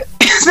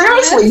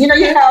 Seriously,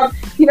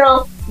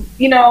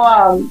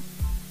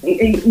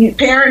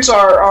 parents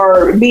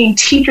are being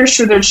teachers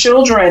to their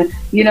children.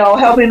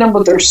 Helping them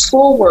with their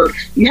schoolwork.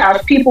 You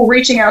have people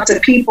reaching out to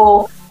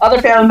people,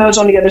 other family members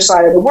on the other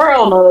side of the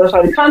world, on the other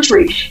side of the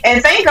country.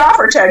 And thank God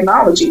for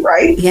technology,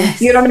 right?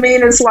 Yes. You know what I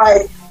mean? It's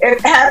like,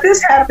 had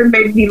this happened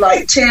maybe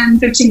like 10,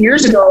 15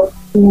 years ago,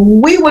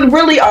 we would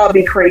really all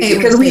be crazy,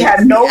 because we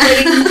had no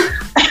way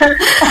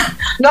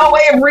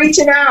of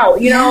reaching out,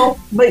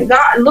 But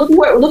God,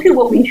 look at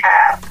what we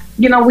have.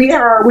 We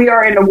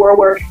are in a world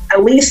where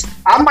at least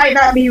I might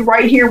not be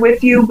right here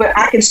with you, but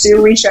I can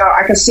still reach out.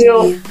 I can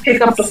still pick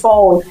up the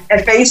phone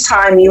and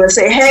FaceTime you and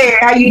say, "Hey,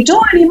 how you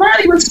doing,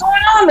 Imani? What's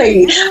going on,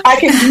 lady?" I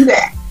can do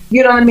that.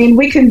 You know what I mean?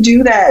 We can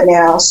do that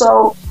now.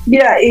 So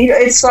yeah,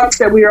 it sucks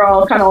that we are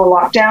all kind of on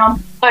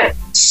lockdown, but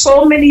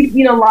so many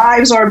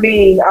lives are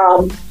being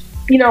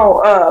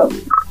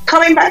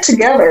coming back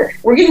together.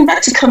 We're getting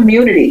back to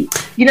community.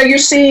 You're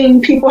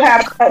seeing people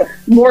have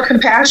more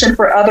compassion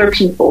for other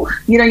people.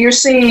 You're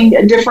seeing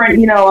different,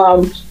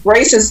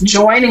 races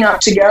joining up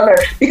together,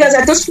 because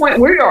at this point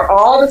we are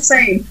all the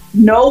same.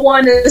 No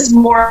one is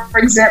more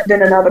exempt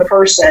than another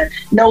person.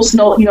 It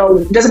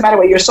doesn't matter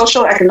what your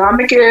social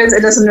economic is.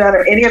 It doesn't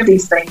matter any of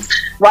these things.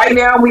 Right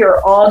now we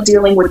are all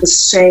dealing with the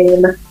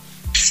same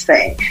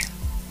thing.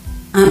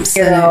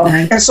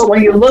 Absolutely. And so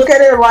when you look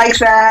at it like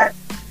that,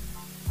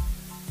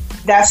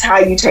 that's how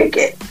you take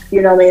it.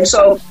 You know what I mean?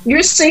 So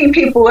you're seeing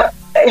people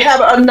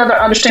have another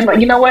understanding. Like,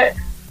 you know what?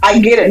 I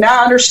get it. Now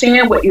I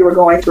understand what you were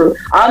going through.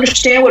 I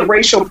understand what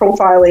racial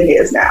profiling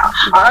is now.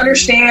 I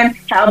understand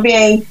how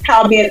being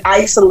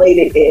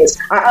isolated is.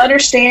 I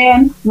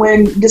understand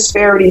when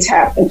disparities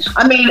happen.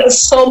 I mean,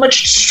 so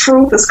much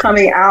truth is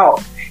coming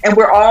out, and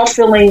we're all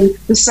feeling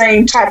the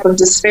same type of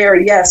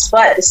disparity. Yes,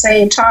 but at the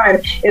same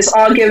time, it's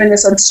all giving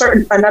us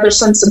another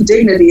sense of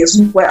dignity as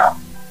well.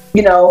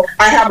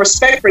 I have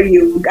respect for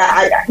you.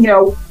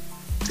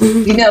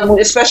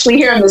 Especially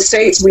here in the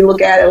States, we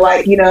look at it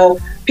like,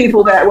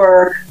 people that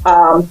were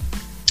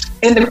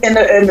in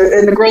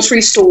the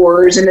grocery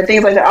stores and the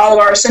things like that. All of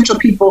our essential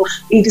people,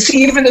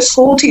 even the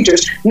school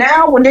teachers.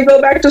 Now, when they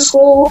go back to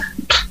school,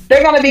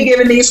 they're going to be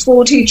giving these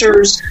school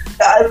teachers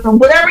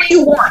whatever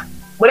you want.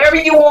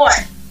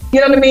 You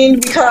know what I mean?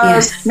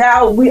 Because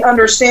now we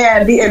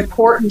understand the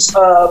importance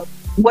of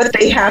what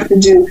they have to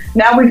do.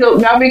 Now we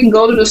can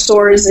go to the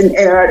stores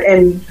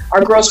and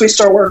our grocery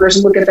store workers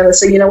and look at them and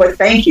say, you know what,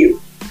 thank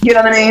you. You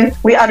know what I mean?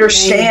 We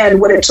understand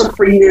what it took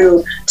for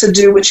you to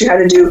do what you had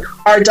to do.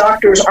 Our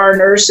doctors, our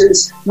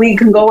nurses, we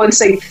can go and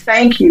say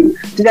thank you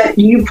that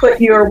you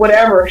put your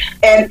whatever.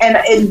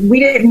 And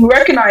we didn't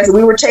recognize that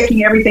we were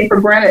taking everything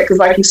for granted because,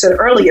 like you said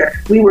earlier,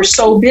 we were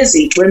so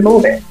busy. We're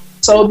moving,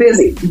 so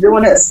busy,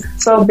 doing this,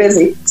 so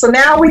busy. So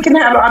now we can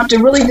have to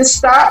really just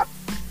stop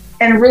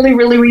and really,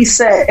 really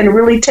reset and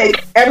really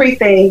take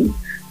everything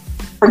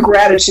for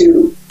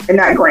gratitude and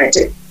not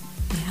granted.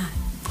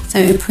 So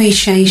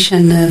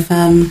appreciation of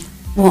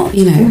what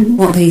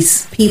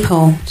these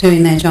people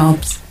doing their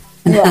jobs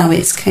and how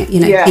it's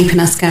keeping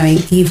us going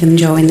even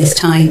during this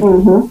time.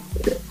 Mm-hmm.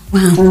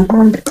 Wow.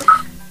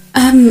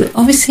 Mm-hmm.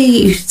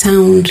 Obviously,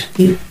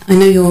 I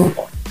know you're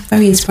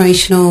very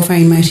inspirational,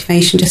 very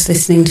motivational. Just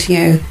listening to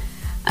you,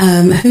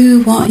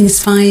 what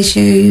inspires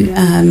you?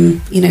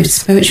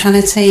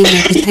 Spirituality,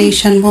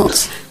 meditation.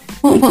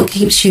 What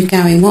keeps you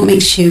going? What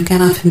makes you get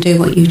up and do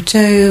what you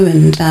do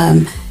and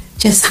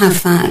just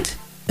have that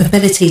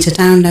ability to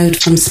download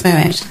from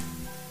spirit?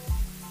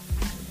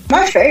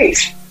 My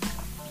faith.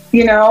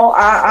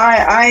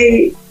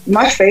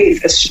 My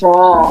faith is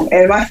strong,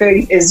 and my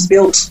faith is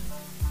built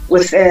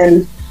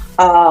within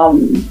my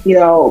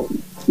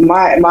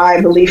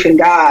belief in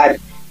God.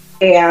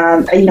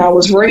 And I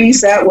was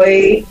raised that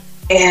way,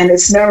 and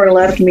it's never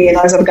left me. And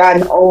as I've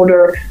gotten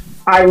older,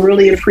 I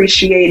really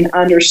appreciate and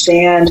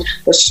understand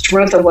the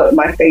strength of what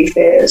my faith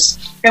is.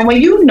 And when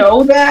you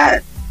know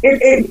that,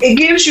 it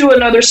gives you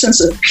another sense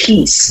of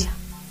peace.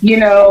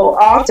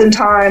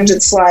 Oftentimes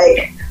it's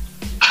like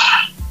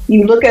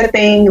you look at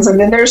things and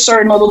then there's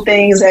certain little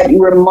things that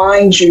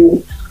remind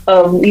you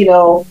of,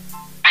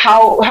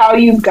 how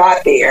you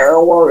got there.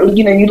 Or,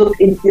 you look,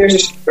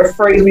 there's a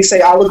phrase we say,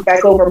 I look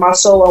back over my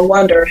soul and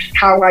wonder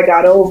how I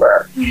got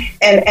over.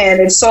 And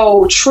it's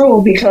so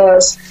true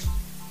because,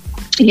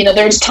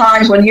 there's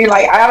times when you're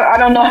like, I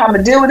don't know how I'm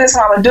going to deal with this,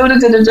 how I'm going to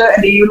do this,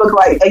 and then you look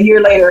like a year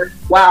later,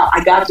 wow,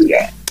 I got through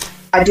that.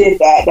 I did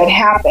that. That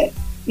happened.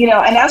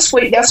 And that's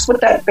what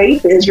that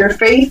faith is. Your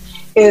faith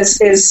is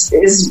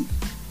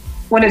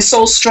when it's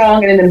so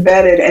strong and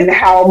embedded, and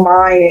how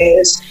mine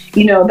is.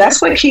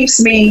 That's what keeps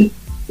me.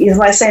 Is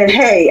like saying,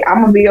 "Hey, I'm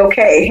gonna be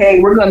okay.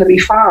 Hey, we're gonna be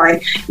fine."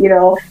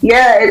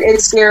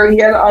 It's scary,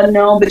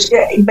 unknown, but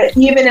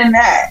even in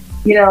that,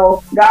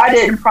 God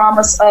didn't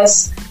promise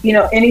us,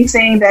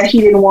 anything that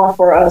He didn't want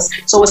for us.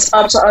 So it's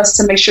up to us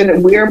to make sure that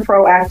we're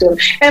proactive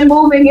and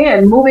moving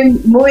in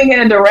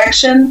a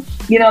direction,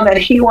 that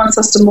He wants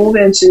us to move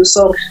into.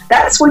 So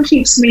that's what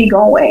keeps me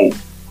going.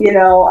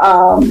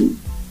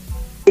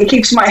 It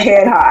keeps my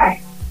head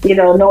high,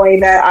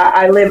 knowing that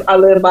I live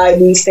by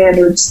these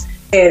standards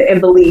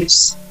and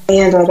beliefs,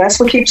 and that's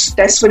what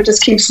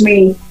just keeps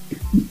me,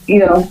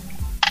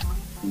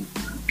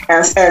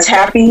 as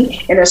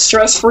happy and as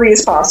stress-free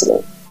as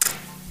possible.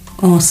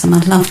 Awesome, I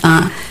love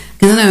that.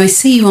 Because I know I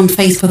see you on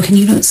Facebook and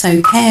you look so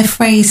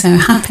carefree, so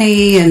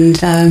happy, and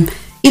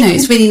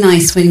it's really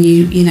nice when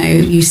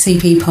you see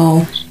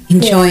people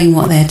enjoying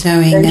what they're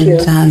doing.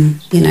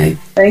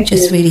 Thank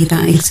you. Really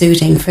that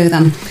exuding through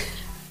them.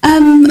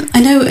 I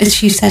know,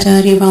 as you said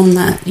earlier on,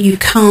 that you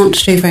can't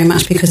do very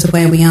much because of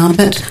where we are,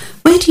 but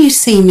where do you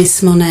see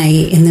Miss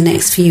Monet in the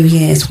next few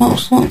years?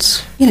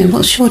 What's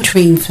your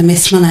dream for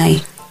Miss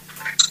Monet?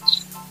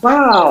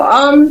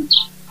 Wow,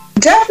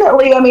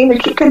 definitely. I mean,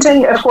 to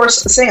continue, of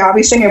course, I'll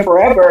be singing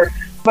forever,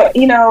 but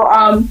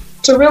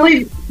to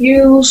really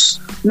use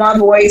my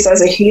voice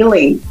as a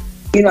healing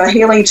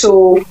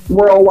tool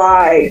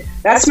worldwide.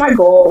 That's my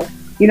goal.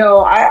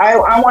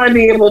 I want to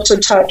be able to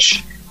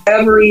touch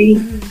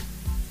every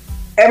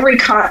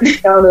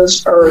continent on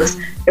this earth,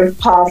 if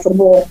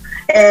possible.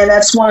 And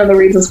that's one of the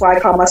reasons why I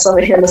call myself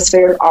a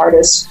hemispheric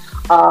artist,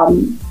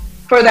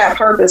 for that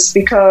purpose,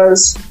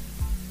 because,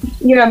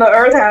 the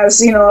earth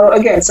has,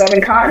 again,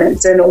 7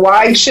 continents. And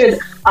why should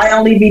I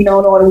only be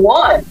known on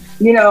one?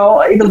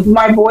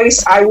 My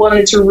voice, I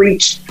wanted to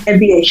reach and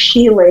be a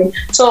healing.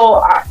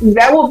 So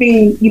that will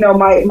be,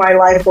 my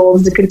life goal,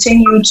 is to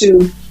continue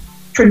to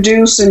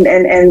produce and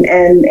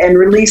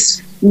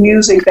release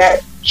music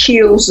that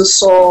heals the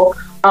soul,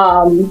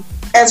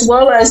 as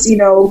well as,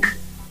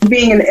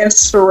 being an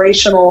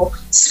inspirational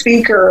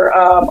speaker,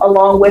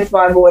 along with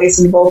my voice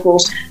and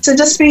vocals, to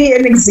just be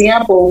an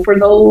example for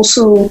those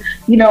who,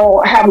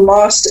 have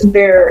lost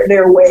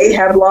their way,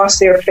 have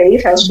lost their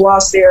faith, has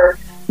lost their,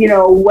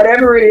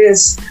 whatever it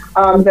is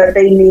that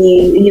they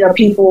need.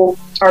 People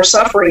are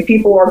suffering.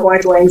 People are going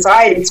through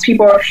anxieties.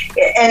 People are,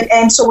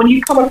 and so when you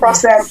come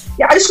across that,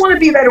 I just want to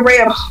be that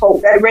ray of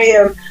hope, that ray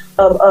of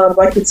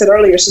like you said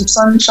earlier, some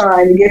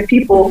sunshine, to give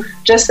people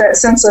just that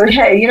sense of,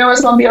 hey,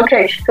 it's going to be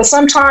okay. Because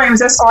sometimes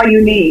that's all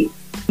you need.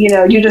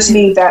 You just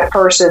need that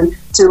person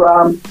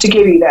to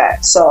give you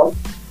that. So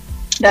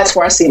that's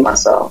where I see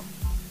myself.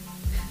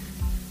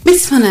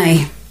 Miss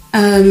Monet,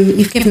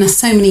 you've given us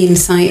so many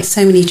insights,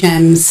 so many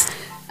gems.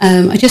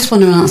 I just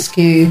want to ask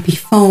you,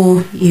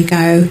 before you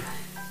go,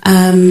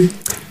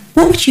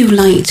 what would you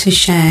like to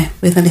share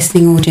with a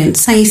listening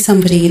audience? Say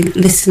somebody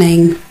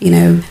listening,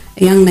 a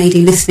young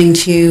lady listening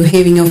to you,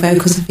 hearing your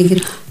vocals and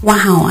thinking,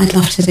 wow, I'd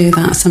love to do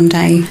that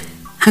someday.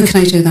 How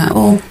can I do that?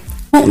 Or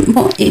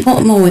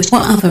what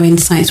other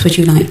insights would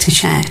you like to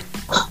share?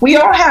 We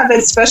all have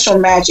that special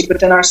magic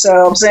within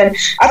ourselves, and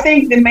I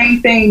think the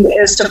main thing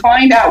is to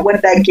find out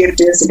what that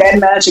gift is, that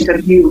magic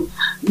of you.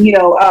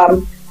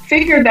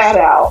 Figure that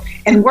out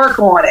and work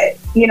on it.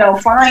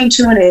 Fine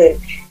tune it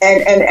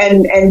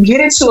and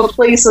get it to a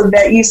place of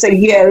that you say,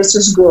 yeah, this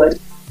is good.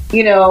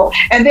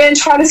 And then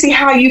try to see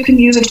how you can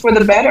use it for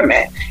the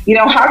betterment.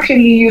 How can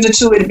you use it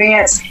to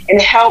advance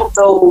and help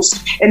those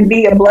and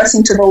be a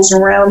blessing to those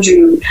around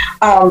you?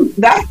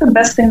 That's the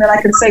best thing that I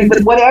can say.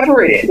 But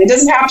whatever it is, it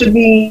doesn't have to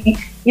be,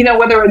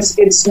 whether it's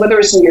in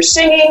your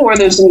singing,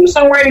 whether it's in your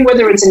songwriting,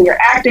 whether it's in your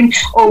acting,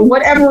 or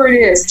whatever it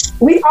is.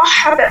 We all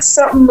have that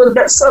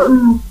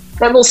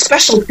little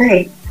special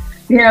thing,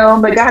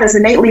 that God has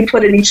innately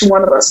put in each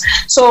one of us.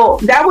 So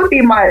that would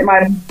be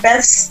my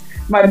best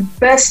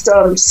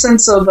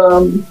sense of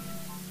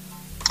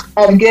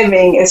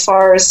giving, as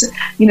far as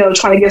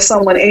trying to give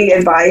someone any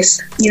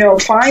advice.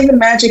 Find the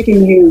magic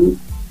in you,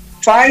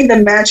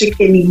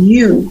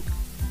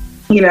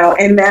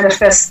 and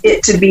manifest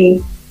it to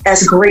be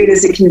as great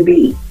as it can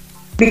be,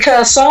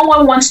 because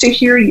someone wants to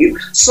hear you,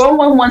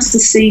 someone wants to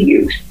see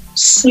you.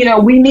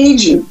 We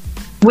need you.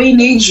 We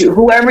need you,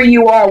 whoever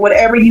you are,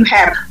 whatever you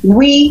have.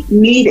 We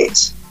need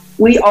it.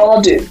 We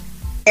all do.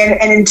 And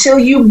until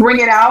you bring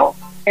it out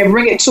and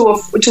bring it to a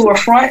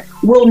front,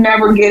 we'll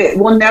never get it.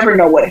 We'll never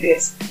know what it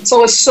is.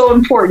 So it's so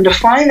important to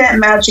find that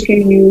magic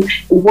in you,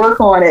 work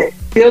on it,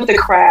 build the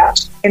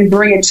craft, and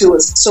bring it to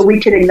us, so we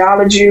can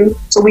acknowledge you,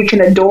 so we can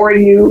adore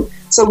you,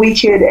 so we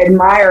can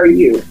admire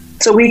you,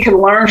 so we can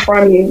learn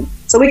from you,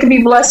 so we can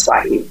be blessed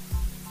by you.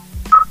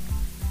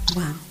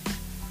 Wow.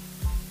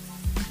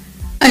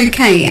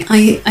 Okay,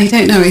 I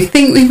don't know. I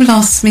think we've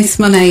lost Miss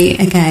Monet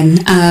again.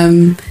 Miss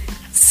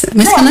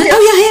Monet? Yeah.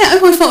 Oh, yeah.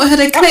 Oh, I thought I heard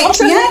a click.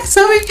 Yeah,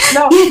 sorry.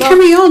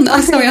 Carry on.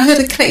 I'm sorry, I heard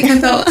a click. I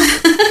thought...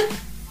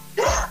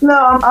 No,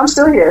 I'm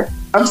still here.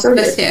 I'm still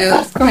here.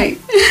 That's great.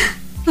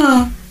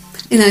 Oh,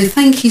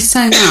 thank you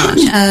so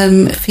much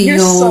for You're your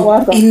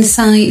so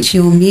insight,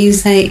 your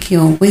music,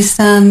 your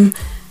wisdom.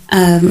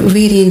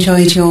 Really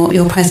enjoyed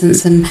your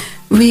presence, and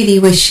really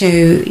wish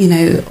you,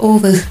 all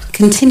the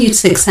continued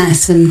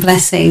success and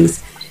blessings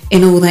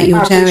in all that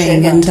you're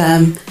doing. That.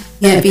 And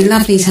it'd be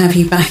lovely to have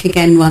you back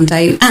again one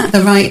day at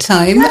the right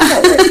time.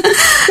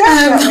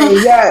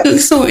 Definitely,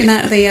 yes. Sorting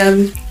out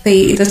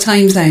the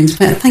time zones.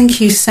 But thank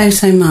you so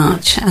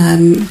much.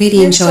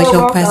 Really enjoyed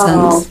your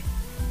presence.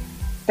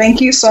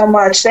 Thank you so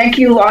much. Thank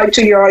you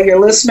to your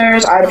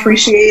listeners. I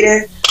appreciate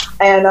it.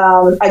 And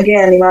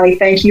again, Imani,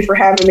 thank you for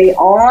having me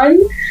on.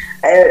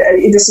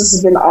 This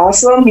has been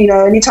awesome.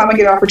 Anytime I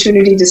get an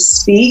opportunity to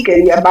speak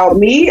about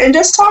me and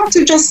just talk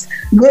to just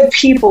good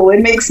people,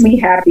 it makes me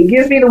happy.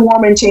 Gives me the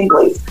warm and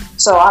tingly.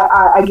 So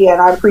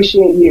I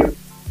appreciate you.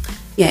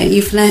 Yeah,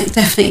 you've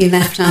definitely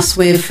left us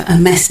with a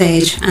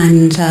message,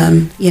 and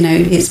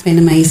it's been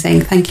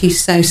amazing. Thank you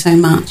so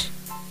much.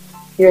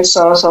 You're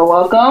so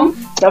welcome.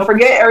 Don't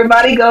forget,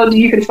 everybody,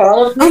 you can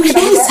follow me. Oh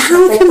yes,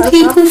 how can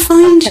people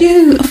find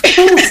you? Of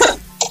course.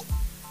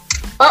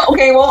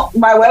 Okay, well,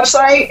 my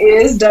website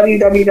is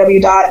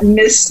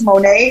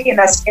www.missmonet, and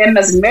that's M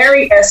as in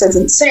Mary, S as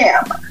in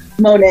Sam,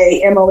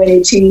 Monet,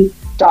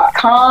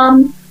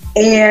 MONET.com.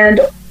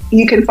 And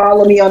you can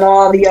follow me on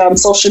all the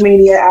social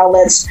media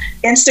outlets.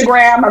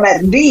 Instagram, I'm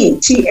at THEE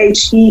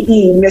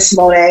Miss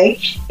Monet,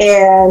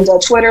 and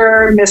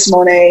Twitter, Miss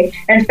Monet,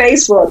 and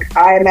Facebook,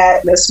 I am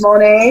at Miss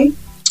Monet.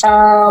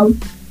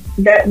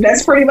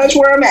 That's pretty much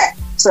where I'm at.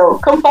 So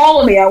come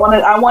follow me. I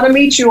want to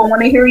meet you. I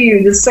want to hear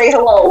you. Just say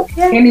hello.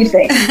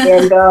 Anything.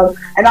 And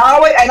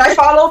I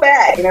follow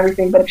back and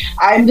everything. But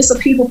I'm just a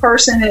people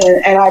person,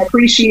 and I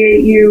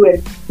appreciate you.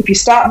 And if you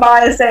stop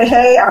by and say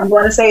hey, I'm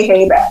going to say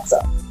hey back. So.